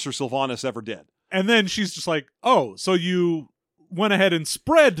Garrosh or Sylvanas ever did. And then she's just like, oh, so you went ahead and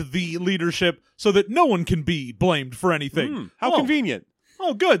spread the leadership so that no one can be blamed for anything. How convenient.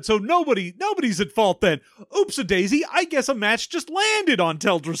 Oh, good. So nobody's at fault then. Oops-a-daisy, I guess a match just landed on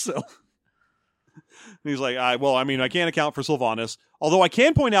Teldrassil. And he's like, I can't account for Sylvanas, although I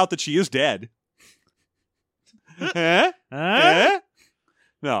can point out that she is dead. Eh?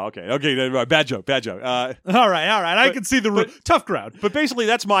 No, okay. Bad joke. All right. I can see the tough crowd. But basically,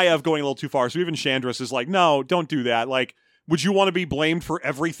 that's Maev going a little too far. So even Chandris is like, no, don't do that. Like, would you want to be blamed for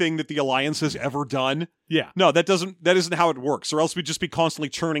everything that the Alliance has ever done? Yeah. No, that isn't how it works. Or else we'd just be constantly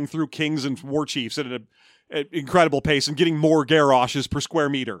churning through kings and war chiefs at an incredible pace and getting more Garroshes per square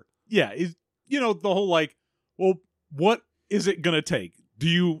meter. Yeah. The whole like, well, what is it gonna take? Do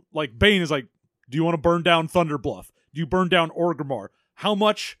you, like, Bane is like, do you want to burn down Thunder Bluff? Do you burn down Orgrimmar? How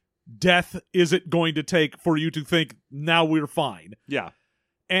much death is it going to take for you to think, now we're fine? Yeah.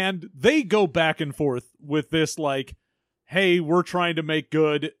 And they go back and forth with this, like, hey, we're trying to make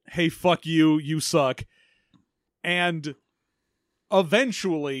good. Hey, fuck you, you suck. And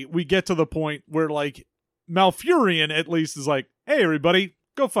eventually we get to the point where, like, Malfurion at least is like, hey, everybody,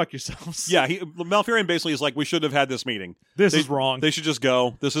 go fuck yourselves. Yeah, Malfurion basically is like, we should have had this meeting. This is wrong. They should just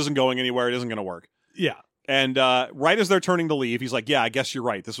go. This isn't going anywhere. It isn't going to work. Yeah. And right as they're turning to leave, he's like, yeah, I guess you're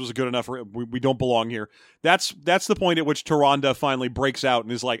right. This was a good enough. We don't belong here. That's the point at which Tyrande finally breaks out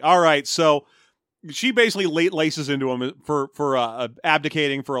and is like, all right, so she basically laces into him for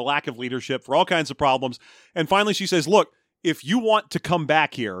abdicating, for a lack of leadership, for all kinds of problems. And finally she says, look, if you want to come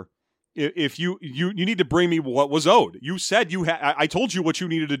back here, if you need to bring me what was owed. You said I told you what you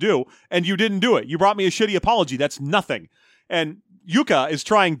needed to do, and you didn't do it. You brought me a shitty apology. That's nothing. And Yuka is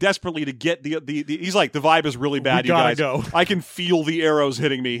trying desperately to get the he's like, the vibe is really bad, you guys. Go. I can feel the arrows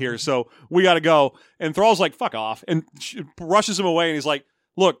hitting me here, so we gotta go. And Thrall's like, fuck off, and rushes him away, and he's like,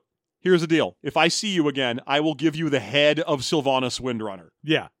 look, here's the deal. If I see you again, I will give you the head of Sylvanas Windrunner.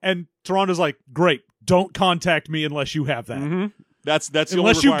 Yeah. And Tyrande's like, great, don't contact me unless you have that. Mm-hmm. That's the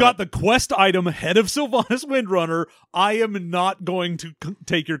unless you've got the quest item head of Sylvanas Windrunner, I am not going to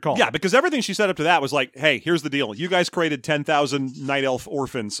take your call. Yeah, because everything she said up to that was like, hey, here's the deal. You guys created 10,000 Night Elf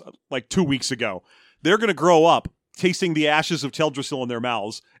orphans like 2 weeks ago. They're going to grow up tasting the ashes of Teldrassil in their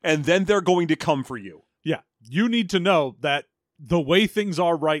mouths, and then they're going to come for you. Yeah. You need to know that the way things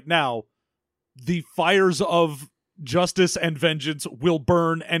are right now, the fires of justice and vengeance will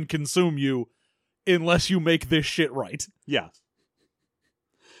burn and consume you unless you make this shit right. Yeah.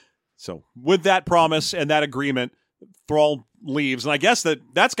 So with that promise and that agreement, Thrall leaves. And I guess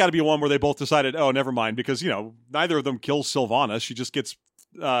that's got to be one where they both decided, oh, never mind, because, neither of them kills Sylvanas. She just gets...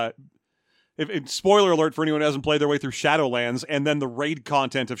 spoiler alert for anyone who hasn't played their way through Shadowlands and then the raid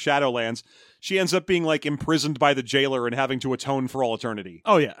content of Shadowlands, she ends up being, like, imprisoned by the jailer and having to atone for all eternity.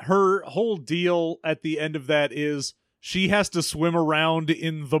 Oh, yeah. Her whole deal at the end of that is she has to swim around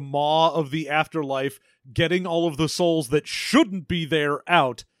in the maw of the afterlife, getting all of the souls that shouldn't be there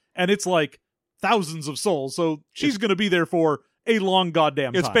out. And it's like thousands of souls, so she's going to be there for a long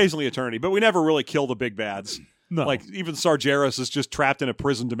goddamn time. It's basically eternity, but we never really kill the big bads. No. Like, even Sargeras is just trapped in a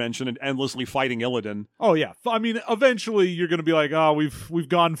prison dimension and endlessly fighting Illidan. Oh, yeah. I mean, eventually you're going to be like, oh, we've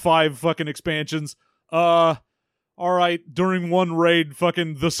gone 5 fucking expansions. All right, during one raid,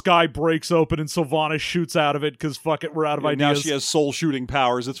 fucking the sky breaks open and Sylvanas shoots out of it because fuck it, we're out of ideas. Now she has soul shooting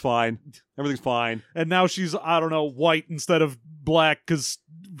powers. It's fine. Everything's fine. And now she's, I don't know, white instead of black because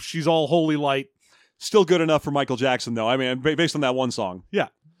she's all holy light. Still good enough for Michael Jackson, though. I mean, based on that one song. Yeah.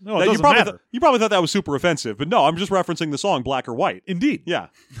 No, it doesn't matter. You probably thought that was super offensive, but no, I'm just referencing the song Black or White. Indeed. Yeah.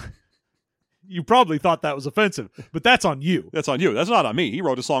 You probably thought that was offensive, but that's on you. That's on you. That's not on me. He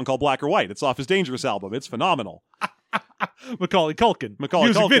wrote a song called Black or White. It's off his Dangerous album. It's phenomenal. Macaulay Culkin.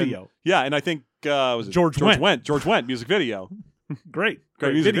 Music video. Yeah, and I think was it George Wendt. George Wendt music video. Great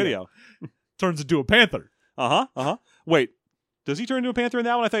music video. Turns into a panther. Wait, does he turn into a panther in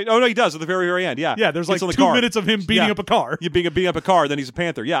that one? I think. Oh no, he does at the very, very end. Yeah, yeah. There's like 2 minutes of him beating up a car. Yeah, beating up a car. Then he's a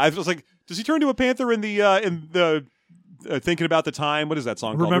panther. Yeah, I was like, does he turn into a panther in the thinking about the time? What is that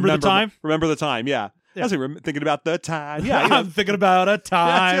song called? Remember the time. Remember the time. Yeah. I was thinking about the time. Yeah, I'm thinking about a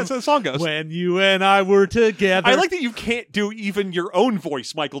time. That's how the song goes. When you and I were together. I like that you can't do even your own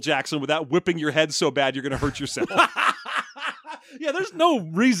voice, Michael Jackson, without whipping your head so bad you're going to hurt yourself. Yeah, there's no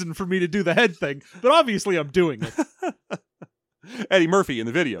reason for me to do the head thing, but obviously I'm doing it. Eddie Murphy in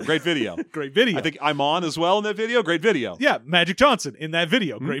the video. Great video. Great video. I think I'm on as well in that video. Great video. Yeah, Magic Johnson in that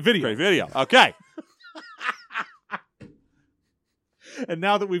video. Great video. Great video. Okay. And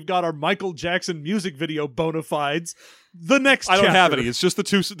now that we've got our Michael Jackson music video bona fides, the next chapter. I don't have any. It's just the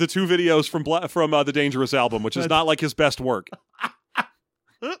two videos from the Dangerous album, which is not like his best work.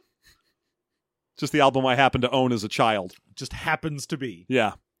 Just the album I happened to own as a child. Just happens to be.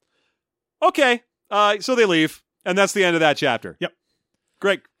 Yeah. Okay. So they leave, and that's the end of that chapter. Yep.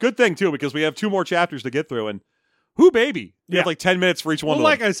 Great. Good thing, too, because we have 2 more chapters to get through, and whoo, baby. You have like 10 minutes for each one of them.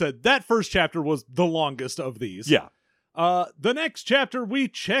 Like I said, that first chapter was the longest of these. Yeah. The next chapter, we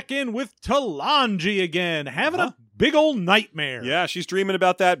check in with Talanji again, having a big old nightmare. Yeah, she's dreaming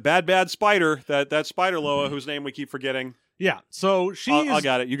about that bad spider, that spider Loa, whose name we keep forgetting. Yeah, so I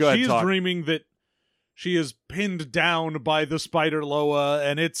got it. You go ahead and talk. She is dreaming that she is pinned down by the spider Loa,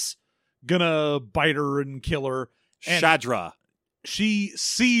 and it's gonna bite her and kill her. And Shadra. she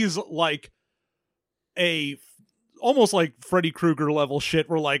sees like a almost like Freddy Krueger level shit.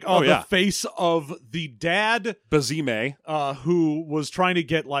 Where like, the face of the dad, Bazime, who was trying to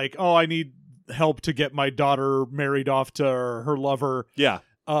get like, I need help to get my daughter married off to her lover. Yeah.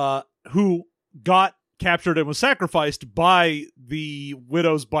 Who got captured and was sacrificed by the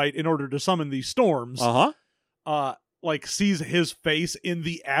widow's bite in order to summon these storms. Like sees his face in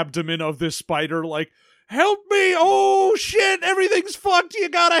the abdomen of this spider, like, help me! Oh shit! Everything's fucked! You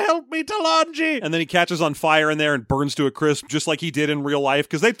gotta help me, Talanji! And then he catches on fire in there and burns to a crisp, just like he did in real life,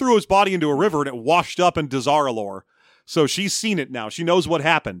 because they threw his body into a river and it washed up in Dazaralor. So she's seen it now. She knows what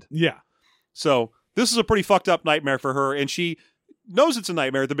happened. Yeah. So this is a pretty fucked up nightmare for her, and she knows it's a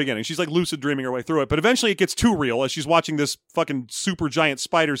nightmare at the beginning. She's like lucid dreaming her way through it, but eventually it gets too real as she's watching this fucking super giant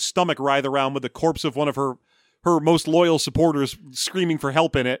spider's stomach writhe around with the corpse of one of her most loyal supporters screaming for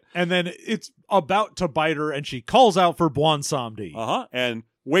help in it. And then it's about to bite her, and she calls out for Bwansamdi. And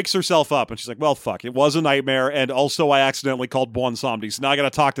wakes herself up, and she's like, well, fuck, it was a nightmare, and also I accidentally called Bwansamdi, so now I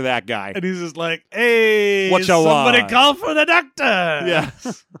gotta talk to that guy. And he's just like, hey, what somebody call for the doctor! Yeah.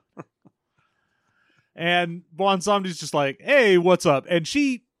 And Bwansamdi's just like, hey, what's up? And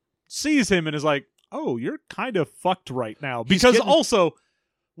she sees him and is like, oh, you're kind of fucked right now. Because also,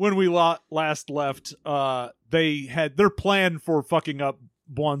 when we last left, they had their plan for fucking up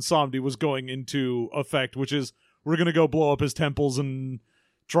Bwansamdi was going into effect, which is we're going to go blow up his temples and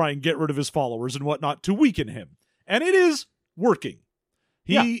try and get rid of his followers and whatnot to weaken him. And it is working.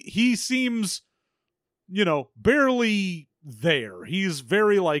 He seems, barely there. He's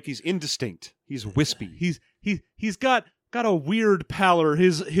very like... He's indistinct. He's wispy. He's got a weird pallor.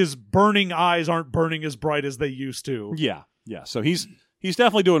 His burning eyes aren't burning as bright as they used to. Yeah. So he's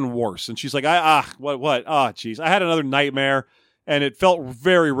definitely doing worse. And she's like, what? Oh, jeez. I had another nightmare, and it felt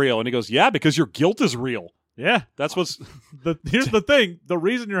very real. And he goes, yeah, because your guilt is real. Yeah. That's what's... Here's the thing. The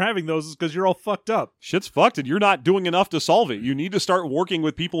reason you're having those is because you're all fucked up. Shit's fucked, and you're not doing enough to solve it. You need to start working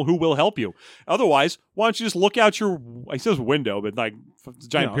with people who will help you. Otherwise, why don't you just look out your... He says window, but like the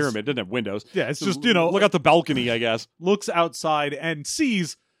giant pyramid doesn't have windows. Yeah, it's just, look out the balcony, I guess. Looks outside and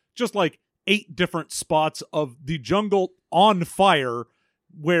sees just like 8 different spots of the jungle on fire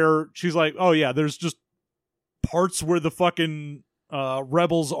where she's like, oh yeah, there's just parts where the fucking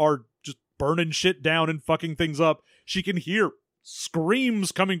rebels are just burning shit down and fucking things up. She can hear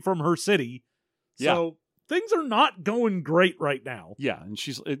screams coming from her city. So things are not going great right now. Yeah, and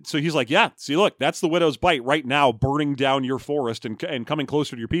he's like, yeah, see, look, that's the widow's bite right now, burning down your forest and coming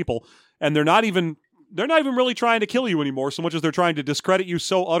closer to your people. And they're not even really trying to kill you anymore, so much as they're trying to discredit you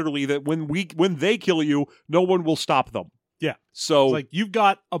so utterly that when they kill you, no one will stop them. Yeah. So it's like you've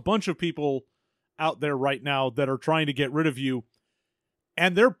got a bunch of people out there right now that are trying to get rid of you,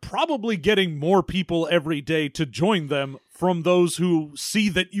 and they're probably getting more people every day to join them from those who see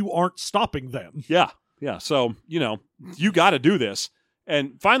that you aren't stopping them. Yeah. So, you got to do this.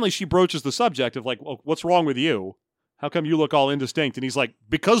 And finally she broaches the subject of like, well, what's wrong with you? How come you look all indistinct? And he's like,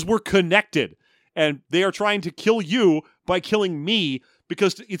 because we're connected. And they are trying to kill you by killing me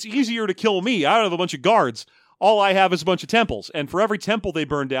because it's easier to kill me. I don't have a bunch of guards. All I have is a bunch of temples. And for every temple they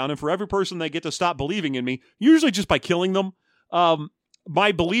burn down and for every person they get to stop believing in me, usually just by killing them,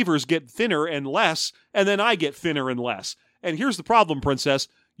 my believers get thinner and less, and then I get thinner and less. And here's the problem, princess.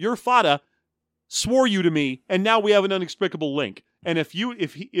 Your Fada swore you to me, and now we have an inexplicable link. And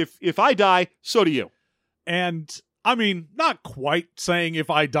if I die, so do you. And I mean, not quite saying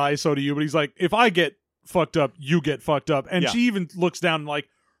if I die, so do you, but he's like, if I get fucked up, you get fucked up. And she even looks down, like,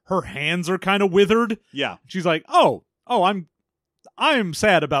 her hands are kind of withered. Yeah. She's like, oh, I'm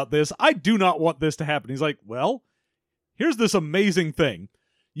sad about this. I do not want this to happen. He's like, well, here's this amazing thing.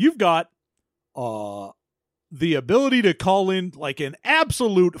 You've got the ability to call in like an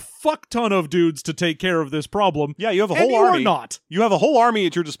absolute fuck ton of dudes to take care of this problem. Yeah, you have a whole army. Not. You have a whole army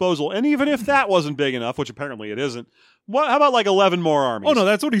at your disposal, and even if that wasn't big enough, which apparently it isn't, how about like 11 more armies? Oh no,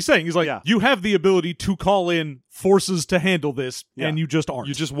 that's what he's saying. He's like, you have the ability to call in forces to handle this, and you just aren't.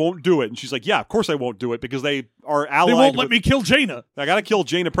 You just won't do it. And she's like, yeah, of course I won't do it because they are allied. They won't let me kill Jaina. I gotta kill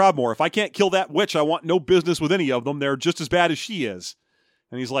Jaina Proudmoore. If I can't kill that witch, I want no business with any of them. They're just as bad as she is.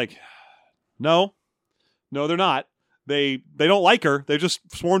 And he's like, no, they're not. They don't like her. They've just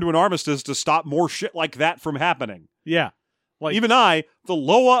sworn to an armistice to stop more shit like that from happening. Yeah. Like, even I, the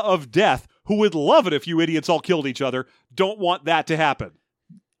Loa of Death, who would love it if you idiots all killed each other, don't want that to happen.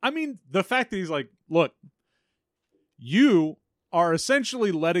 I mean, the fact that he's like, look, you are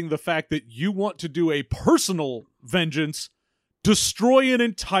essentially letting the fact that you want to do a personal vengeance destroy an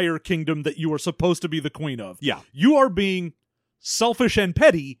entire kingdom that you are supposed to be the queen of. Yeah. You are being selfish and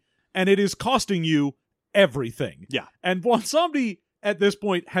petty, and it is costing you everything. Yeah. And Bwansamdi at this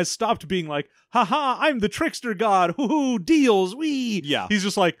point has stopped being like, haha, I'm the trickster god, hoo-hoo, deals, wee. Yeah. He's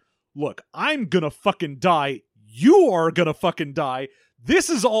just like, look, I'm gonna fucking die. You are gonna fucking die. This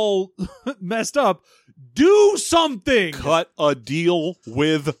is all messed up. Do something. Cut a deal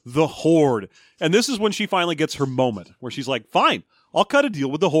with the Horde. And this is when she finally gets her moment, where she's like, fine, I'll cut a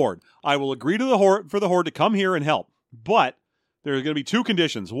deal with the Horde. I will agree to the Horde for the Horde to come here and help. But there are going to be two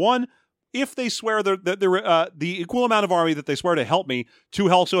conditions. One, if they swear the equal amount of army that they swear to help me,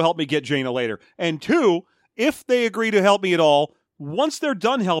 to also help me get Jaina later. And two, if they agree to help me at all, once they're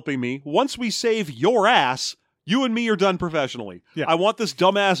done helping me, once we save your ass, you and me are done professionally. Yeah. I want this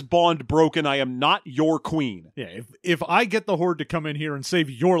dumbass bond broken. I am not your queen. Yeah, if I get the Horde to come in here and save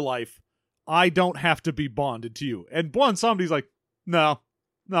your life, I don't have to be bonded to you. And somebody's like, no,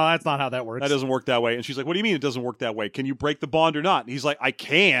 that's not how that works. That doesn't work that way. And she's like, what do you mean it doesn't work that way? Can you break the bond or not? And he's like, I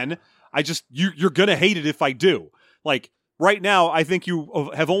can. I just, you're going to hate it if I do. Like, right now, I think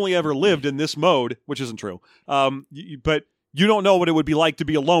you have only ever lived in this mode, which isn't true. But you don't know what it would be like to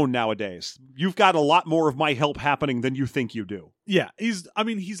be alone nowadays. You've got a lot more of my help happening than you think you do. Yeah, he's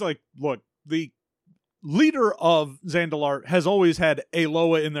like, look, the leader of Zandalar has always had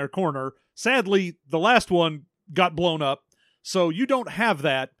Aloa in their corner. Sadly, the last one got blown up, so you don't have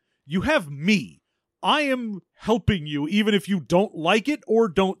that. You have me. I am helping you, even if you don't like it or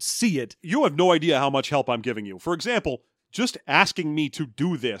don't see it. You have no idea how much help I'm giving you. For example, just asking me to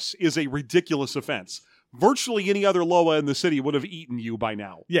do this is a ridiculous offense. Virtually any other Loa in the city would have eaten you by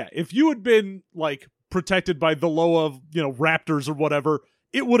now. Yeah, if you had been, like, protected by the Loa of, raptors or whatever,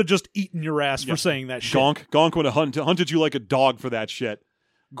 it would have just eaten your ass for saying that shit. Gonk would have hunted you like a dog for that shit.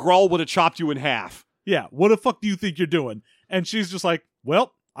 Gruul would have chopped you in half. Yeah, what the fuck do you think you're doing? And she's just like,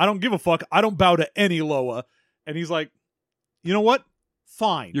 well, I don't give a fuck. I don't bow to any Loa. And he's like, you know what?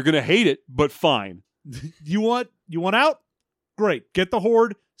 Fine. You're going to hate it, but fine. You want out? Great. Get the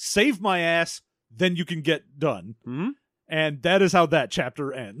Horde, save my ass, then you can get done. Mm-hmm. And that is how that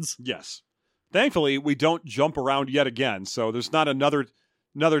chapter ends. Yes. Thankfully, we don't jump around yet again, so there's not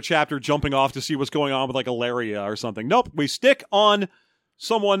another chapter jumping off to see what's going on with like Ilaria or something. Nope, we stick on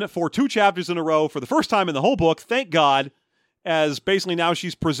someone for 2 chapters in a row for the first time in the whole book, thank God, as basically now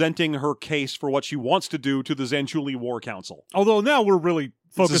she's presenting her case for what she wants to do to the Zanchuli War Council. Although now we're really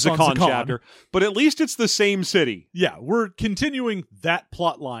focused on Zakan chapter, but at least it's the same city. Yeah, we're continuing that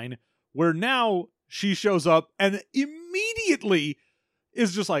plot line where now she shows up and immediately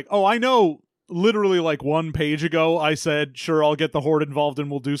is just like, oh, I know literally like 1 page ago I said, sure, I'll get the Horde involved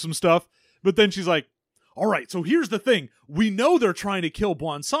and we'll do some stuff. But then she's like, all right, so here's the thing. We know they're trying to kill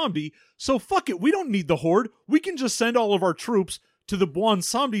Bwansamdi, so fuck it. We don't need the Horde. We can just send all of our troops to the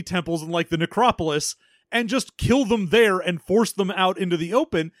Bwansamdi temples and like the necropolis and just kill them there and force them out into the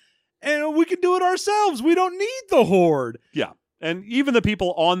open. And we can do it ourselves. We don't need the Horde. Yeah. And even the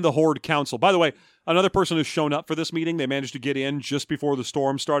people on the Horde Council. By the way, another person who's shown up for this meeting, they managed to get in just before the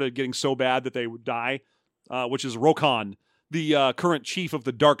storm started getting so bad that they would die, which is Rokan, the current chief of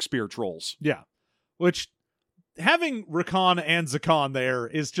the Darkspear Trolls. Yeah. Which, having Rakan and Zakan there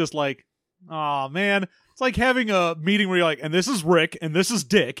is just like, oh man. It's like having a meeting where you're like, and this is Rick, and this is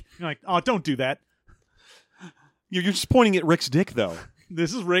Dick. You're like, oh, don't do that. You're just pointing at Rick's dick, though.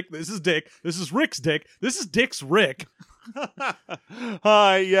 This is Rick, this is Dick, this is Rick's Dick, this is Dick's Rick.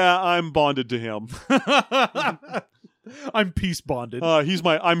 Yeah, I'm bonded to him. I'm peace bonded.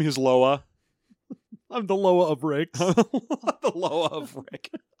 I'm his Loa. I'm the Loa of Rick. The Loa of Rick.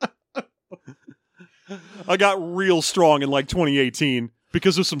 I got real strong in like 2018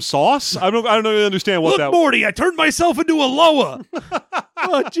 because of some sauce. I don't really understand what Look, Morty, I turned myself into a Loa.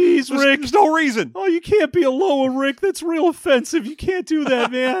 Oh, jeez, Rick. There's no reason. Oh, you can't be a Loa, Rick. That's real offensive. You can't do that,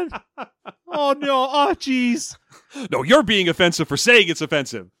 man. Oh, no. Oh, jeez. No, you're being offensive for saying it's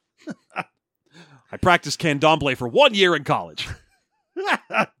offensive. I practiced candomblé for 1 year in college.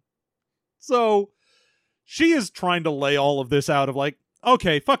 So, she is trying to lay all of this out of like,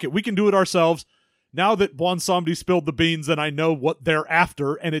 okay, fuck it. We can do it ourselves. Now that Bwansamdi spilled the beans and I know what they're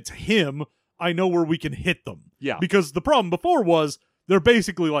after and it's him, I know where we can hit them. Yeah. Because the problem before was they're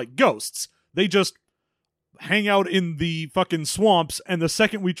basically like ghosts. They just hang out in the fucking swamps, and the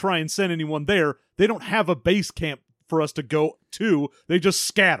second we try and send anyone there, they don't have a base camp for us to go to. They just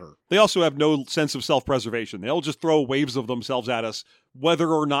scatter. They also have no sense of self-preservation. They'll just throw waves of themselves at us, whether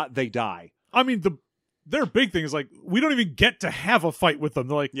or not they die. I mean, their big thing is like, we don't even get to have a fight with them.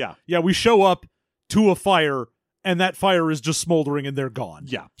 They're like, yeah, we show up to a fire, and that fire is just smoldering and they're gone.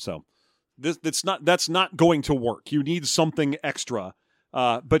 Yeah, so that's not going to work. You need something extra.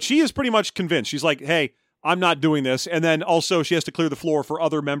 But she is pretty much convinced. She's like, hey, I'm not doing this. And then also she has to clear the floor for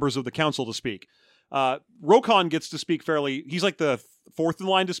other members of the council to speak. Rokon gets to speak fairly. He's like the fourth in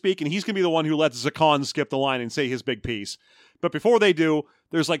line to speak, and he's going to be the one who lets Zakon skip the line and say his big piece. But before they do,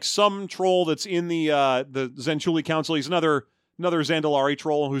 there's like some troll that's in the Zenchuli Council. He's another Zandalari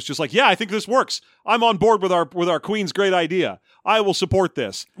troll who's just like, yeah, I think this works. I'm on board with our queen's great idea. I will support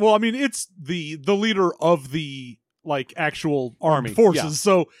this. Well, I mean, it's the leader of the like actual armed Army, forces, yeah.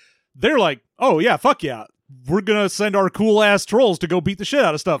 so they're like, oh yeah, fuck yeah, we're gonna send our cool ass trolls to go beat the shit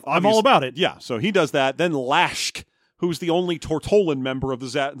out of stuff. I'm all about it. Yeah, so he does that. Then Lashk, who's the only Tortolan member of the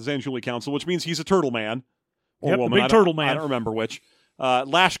Zanjuli Council, which means he's a turtle man or Yep, woman. the big turtle man. I don't remember which.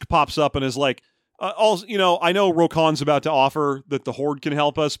 Lashk pops up and is like, also, I know Rokon's about to offer that the Horde can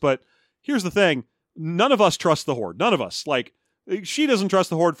help us, but here's the thing: none of us trust the Horde. None of us. Like, she doesn't trust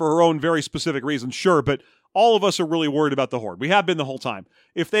the Horde for her own very specific reasons, sure, but all of us are really worried about the Horde. We have been the whole time.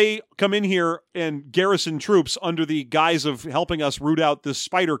 If they come in here and garrison troops under the guise of helping us root out this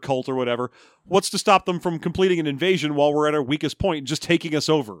spider cult or whatever, what's to stop them from completing an invasion while we're at our weakest point and just taking us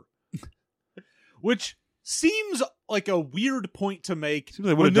over? Which seems like a weird point to make. Seems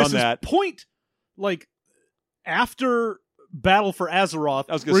they would have done that. Point, like, after Battle for Azeroth.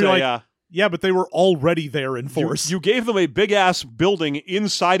 I was going to say, like, yeah. Yeah, but they were already there in force. You gave them a big-ass building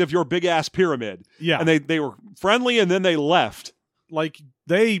inside of your big-ass pyramid. Yeah. And they were friendly, and then they left. Like,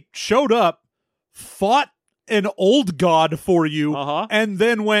 they showed up, fought an old god for you, and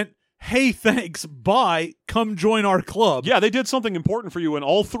then went, hey, thanks, bye, come join our club. Yeah, they did something important for you in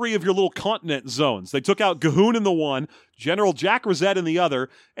all three of your little continent zones. They took out Gahoon in the one, General Jack Rosette in the other,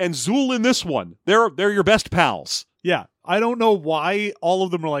 and Zul in this one. They're your best pals. Yeah, I don't know why all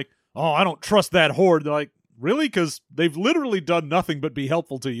of them are like, oh, I don't trust that Horde. They're like, really? Because they've literally done nothing but be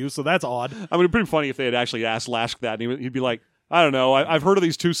helpful to you, so that's odd. I mean, it'd be pretty funny if they had actually asked Lashk that, and he'd be like, I don't know, I've heard of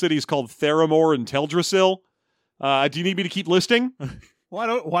these two cities called Theramore and Teldrassil. Do you need me to keep listing? Why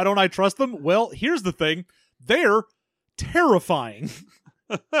don't I trust them? Well, here's the thing. They're terrifying.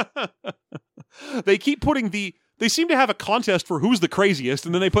 They keep putting they seem to have a contest for who's the craziest,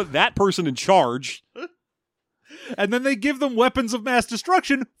 and then they put that person in charge. And then they give them weapons of mass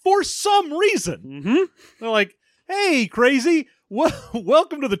destruction for some reason. Mm-hmm. They're like, hey, crazy,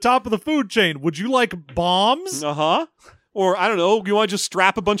 welcome to the top of the food chain. Would you like bombs? Uh-huh. Or, I don't know, you want to just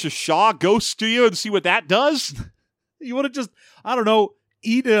strap a bunch of Shaw ghosts to you and see what that does? You want to just, I don't know,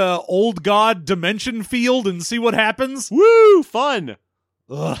 eat a old god dimension field and see what happens? Woo! Fun!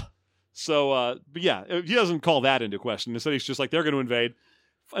 Ugh. So, but yeah, he doesn't call that into question. Instead, he's just like, they're going to invade.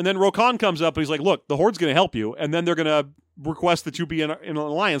 And then Rokon comes up and he's like, look, the Horde's going to help you, and then they're going to request that you be in an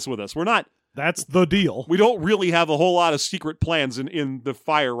alliance with us. We're not... That's the deal. We don't really have a whole lot of secret plans in the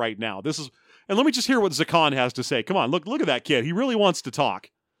fire right now. And let me just hear what Zakon has to say. Come on, look at that kid. He really wants to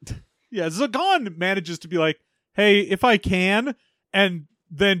talk. Yeah, Zakon manages to be like, hey, if I can, and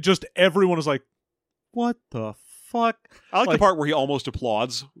then just everyone is like, what the fuck? I like the part where he almost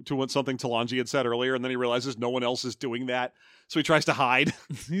applauds to what something Talanji had said earlier, and then he realizes no one else is doing that, so he tries to hide.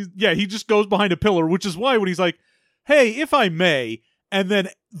 He just goes behind a pillar, which is why when he's like, hey, if I may, and then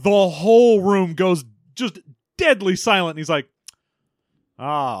the whole room goes just deadly silent, and he's like,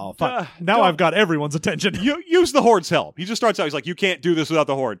 oh, fuck. Now I've got everyone's attention. You use the Horde's help. He just starts out, he's like, you can't do this without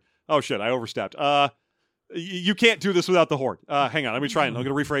the Horde. Oh shit, I overstepped. You can't do this without the Horde. Hang on, let me try and I'm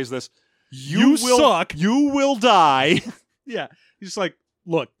going to rephrase this. You suck. You will die. Yeah. He's just like,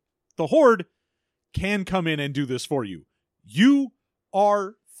 look, the Horde can come in and do this for you. You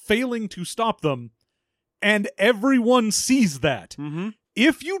are failing to stop them, and everyone sees that. Mm-hmm.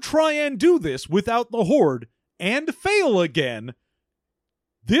 If you try and do this without the Horde and fail again,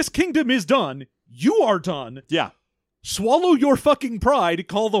 this kingdom is done. You are done. Yeah. Swallow your fucking pride,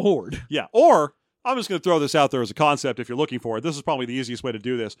 call the Horde. Yeah. Or, I'm just going to throw this out there as a concept if you're looking for it. This is probably the easiest way to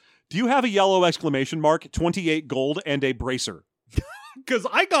do this. Do you have a yellow exclamation mark, 28 gold, and a bracer? Because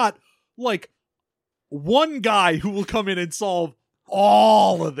I got, like, one guy who will come in and solve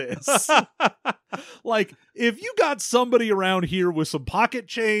all of this. Like, if you got somebody around here with some pocket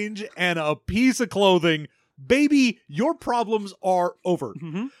change and a piece of clothing, baby, your problems are over.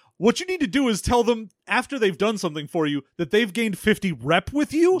 Mm-hmm. What you need to do is tell them after they've done something for you that they've gained 50 rep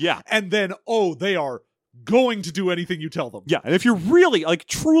with you. Yeah. And then, they are going to do anything you tell them. Yeah. And if you're really, like,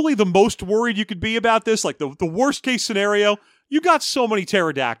 truly the most worried you could be about this, like the worst case scenario, you got so many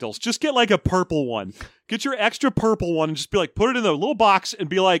pterodactyls. Just get like a purple one. Get your extra purple one and just be like, put it in a little box and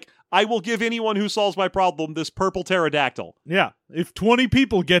be like, I will give anyone who solves my problem this purple pterodactyl. Yeah. If 20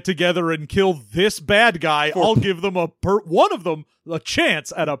 people get together and kill this bad guy, I'll give them one of them a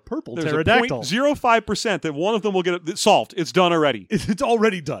chance at a purple pterodactyl. There's a 0.05% that one of them will get it solved. It's done already. It's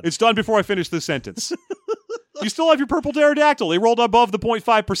already done. It's done before I finish this sentence. You still have your purple pterodactyl. They rolled above the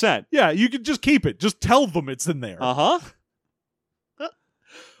 0.5%. Yeah, you can just keep it. Just tell them it's in there. Uh-huh.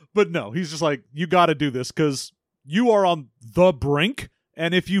 But no, he's just like, you got to do this because you are on the brink,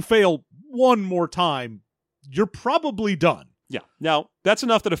 and if you fail one more time, you're probably done. Yeah. Now, that's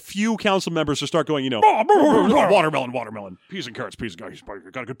enough that a few council members will start going, watermelon, peas and carrots,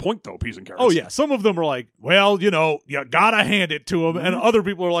 You got a good point, though, peas and carrots. Oh, yeah. Some of them are like, well, you got to hand it to him. And other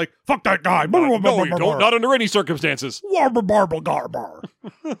people are like, fuck that guy. No, you don't. Not under any circumstances.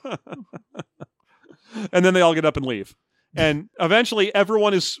 And then they all get up and leave. And eventually,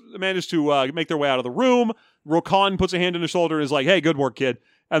 everyone is managed to make their way out of the room. Rokan puts a hand on his shoulder and is like, hey, good work, kid.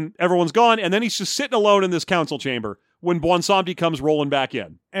 And everyone's gone. And then he's just sitting alone in this council chamber when Bwonsamdi comes rolling back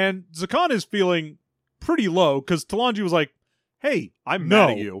in. And Zakan is feeling pretty low because Talanji was like, hey, I'm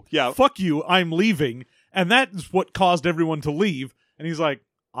mad at you. Yeah. Fuck you. I'm leaving. And that is what caused everyone to leave. And he's like,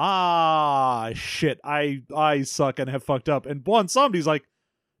 shit. I suck and have fucked up. And Bwonsamdi's like,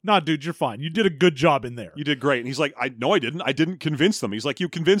 nah, dude, you're fine. You did a good job in there. You did great. And he's like, no, I didn't. I didn't convince them. He's like, you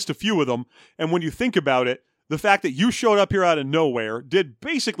convinced a few of them. And when you think about it, the fact that you showed up here out of nowhere, did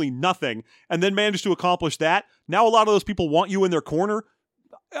basically nothing, and then managed to accomplish that, now a lot of those people want you in their corner.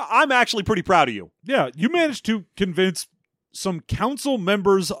 I'm actually pretty proud of you. Yeah, you managed to convince some council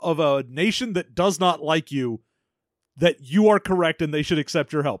members of a nation that does not like you that you are correct and they should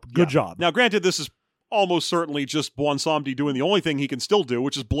accept your help. Good job. Now, granted, this is almost certainly just Bwonsamdi doing the only thing he can still do,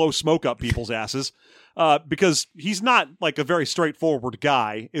 which is blow smoke up people's asses, because he's not like a very straightforward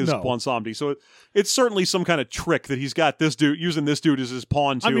guy, Bwonsamdi. So it's certainly some kind of trick that he's got this dude, using this dude as his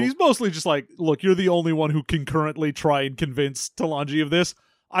pawn to... I mean, he's mostly just like, look, you're the only one who can currently try and convince Talanji of this.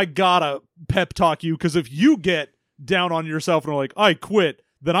 I gotta pep talk you, because if you get down on yourself and are like, I quit,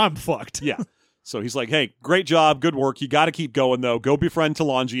 then I'm fucked. Yeah. So he's like, hey, great job, good work. You got to keep going, though. Go befriend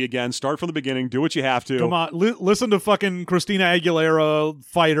Talanji again. Start from the beginning. Do what you have to. Come on. Listen to fucking Christina Aguilera,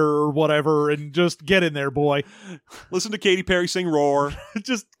 Fighter, or whatever, and just get in there, boy. Listen to Katy Perry sing Roar.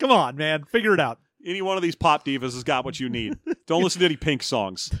 Just, come on, man. Figure it out. Any one of these pop divas has got what you need. Don't listen to any Pink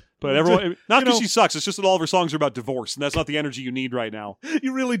songs. But everyone, not because she sucks, it's just that all of her songs are about divorce, and that's not the energy you need right now.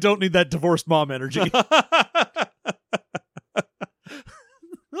 You really don't need that divorced mom energy.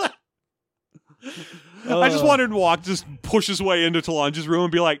 I just wanted to walk, just push his way into Talanji's room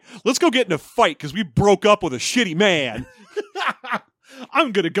and be like, let's go get in a fight because we broke up with a shitty man.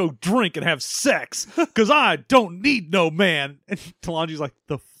 I'm going to go drink and have sex because I don't need no man. And Talanji's like,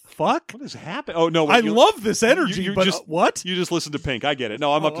 the fuck? What has happened? Oh, no. I love this energy, but just, what? You just listened to Pink. I get it.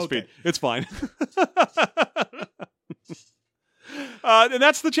 No, I'm up to speed. It's fine. And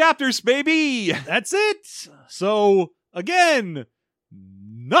that's the chapters, baby. That's it. So, again,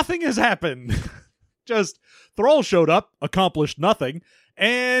 nothing has happened. Just Thrall showed up, accomplished nothing,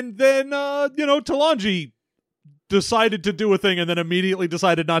 and then, Talanji decided to do a thing and then immediately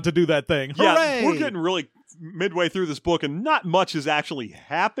decided not to do that thing. Yeah, Hooray! We're getting really midway through this book and not much has actually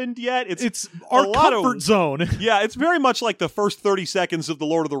happened yet. It's our comfort zone. Yeah, it's very much like the first 30 seconds of the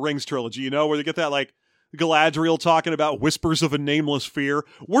Lord of the Rings trilogy, where they get that, like, Galadriel talking about whispers of a nameless fear.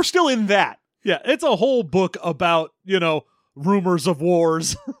 We're still in that. Yeah, it's a whole book about, rumors of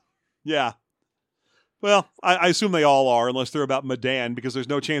wars. Yeah. Well, I assume they all are, unless they're about Medan, because there's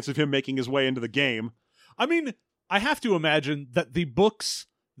no chance of him making his way into the game. I mean, I have to imagine that the books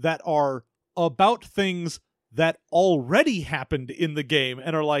that are about things that already happened in the game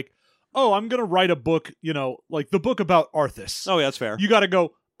and are like, oh, I'm going to write a book, like the book about Arthas. Oh, yeah, that's fair. You got to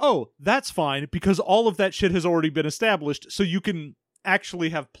go, oh, that's fine, because all of that shit has already been established, so you can actually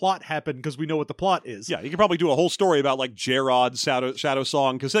have plot happen because we know what the plot is. Yeah, you could probably do a whole story about, like, Jarod's Shadow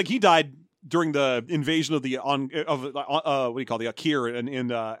Song, because, like, he died during the invasion of the Akir in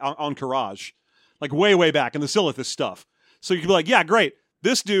Ahn'Qiraj, like way back in the Silithus stuff. So you could be like, yeah, great.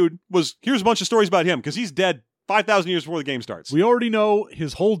 This dude here's a bunch of stories about him because he's dead 5,000 years before the game starts. We already know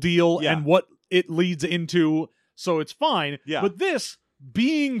his whole deal and what it leads into, so it's fine. Yeah. But this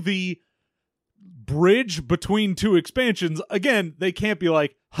being the bridge between two expansions, again, they can't be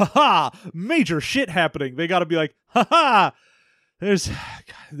like, haha, major shit happening. They got to be like, haha,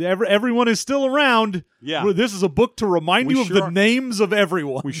 everyone is still around. Yeah. This is a book to remind you of the names of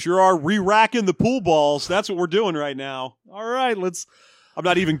everyone. We sure are re-racking the pool balls. That's what we're doing right now. All right, I'm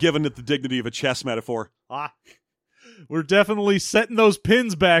not even giving it the dignity of a chess metaphor. We're definitely setting those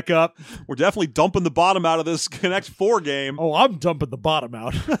pins back up. We're definitely dumping the bottom out of this Connect 4 game. Oh, I'm dumping the bottom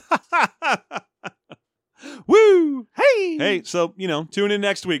out. Woo! Hey! Hey, so, tune in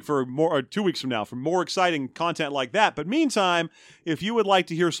next week for more, or 2 weeks from now for more exciting content like that. But meantime, if you would like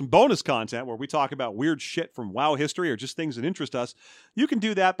to hear some bonus content where we talk about weird shit from WoW history or just things that interest us, you can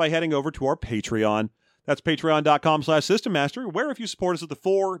do that by heading over to our Patreon. That's patreon.com/System Mastery, where if you support us at the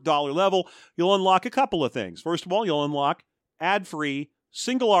 $4 level, you'll unlock a couple of things. First of all, you'll unlock ad-free,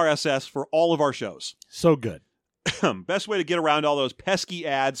 single RSS for all of our shows. So good. Best way to get around all those pesky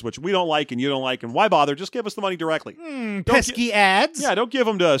ads, which we don't like and you don't like, and why bother? Just give us the money directly. Pesky ads? Yeah, don't give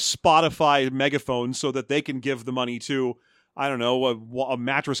them to Spotify megaphones so that they can give the money to, I don't know, a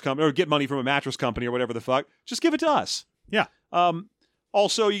mattress company, or get money from a mattress company or whatever the fuck. Just give it to us. Yeah.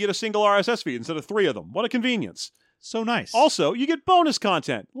 Also, you get a single RSS feed instead of 3 of them. What a convenience. So nice. Also, you get bonus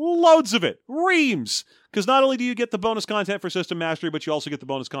content. Loads of it. Reams. Because not only do you get the bonus content for System Mastery, but you also get the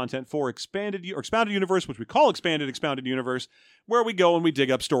bonus content for Expounded Universe, which we call Expounded Universe, where we go and we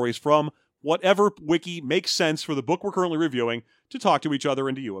dig up stories from whatever wiki makes sense for the book we're currently reviewing to talk to each other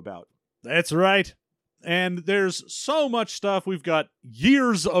and to you about. That's right. And there's so much stuff. We've got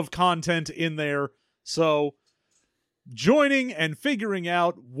years of content in there. So joining and figuring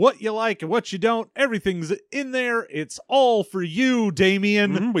out what you like and what you don't, everything's in there. It's all for you,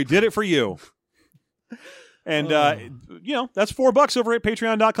 Damien. Mm-hmm, we did it for you. And, that's $4 over at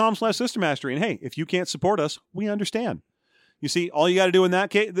patreon.com/System Mastery. And hey, if you can't support us, we understand. You see, all you got to do in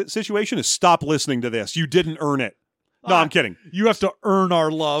that situation is stop listening to this. You didn't earn it. No, I'm kidding. You have to earn our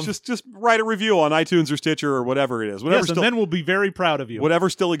love. Just write a review on iTunes or Stitcher or whatever it is. Yes, and then we'll be very proud of you.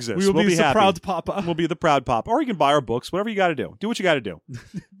 Whatever still exists. We'll be the happy. proud papa. We'll be the proud papa. Or you can buy our books. Whatever you got to do. Do what you got to do.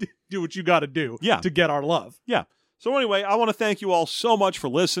 Do what you got to do to get our love. Yeah. So anyway, I want to thank you all so much for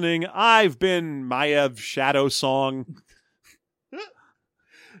listening. I've been Maiev Shadow Song.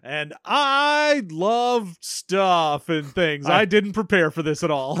 And I love stuff and things. I didn't prepare for this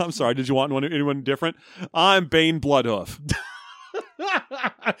at all. I'm sorry. Did you want anyone different? I'm Bane Bloodhoof.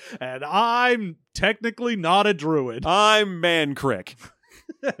 And I'm technically not a druid. I'm Man Crick.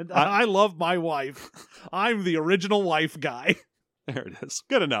 And I love my wife. I'm the original wife guy. There it is.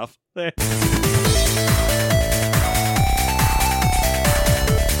 Good enough.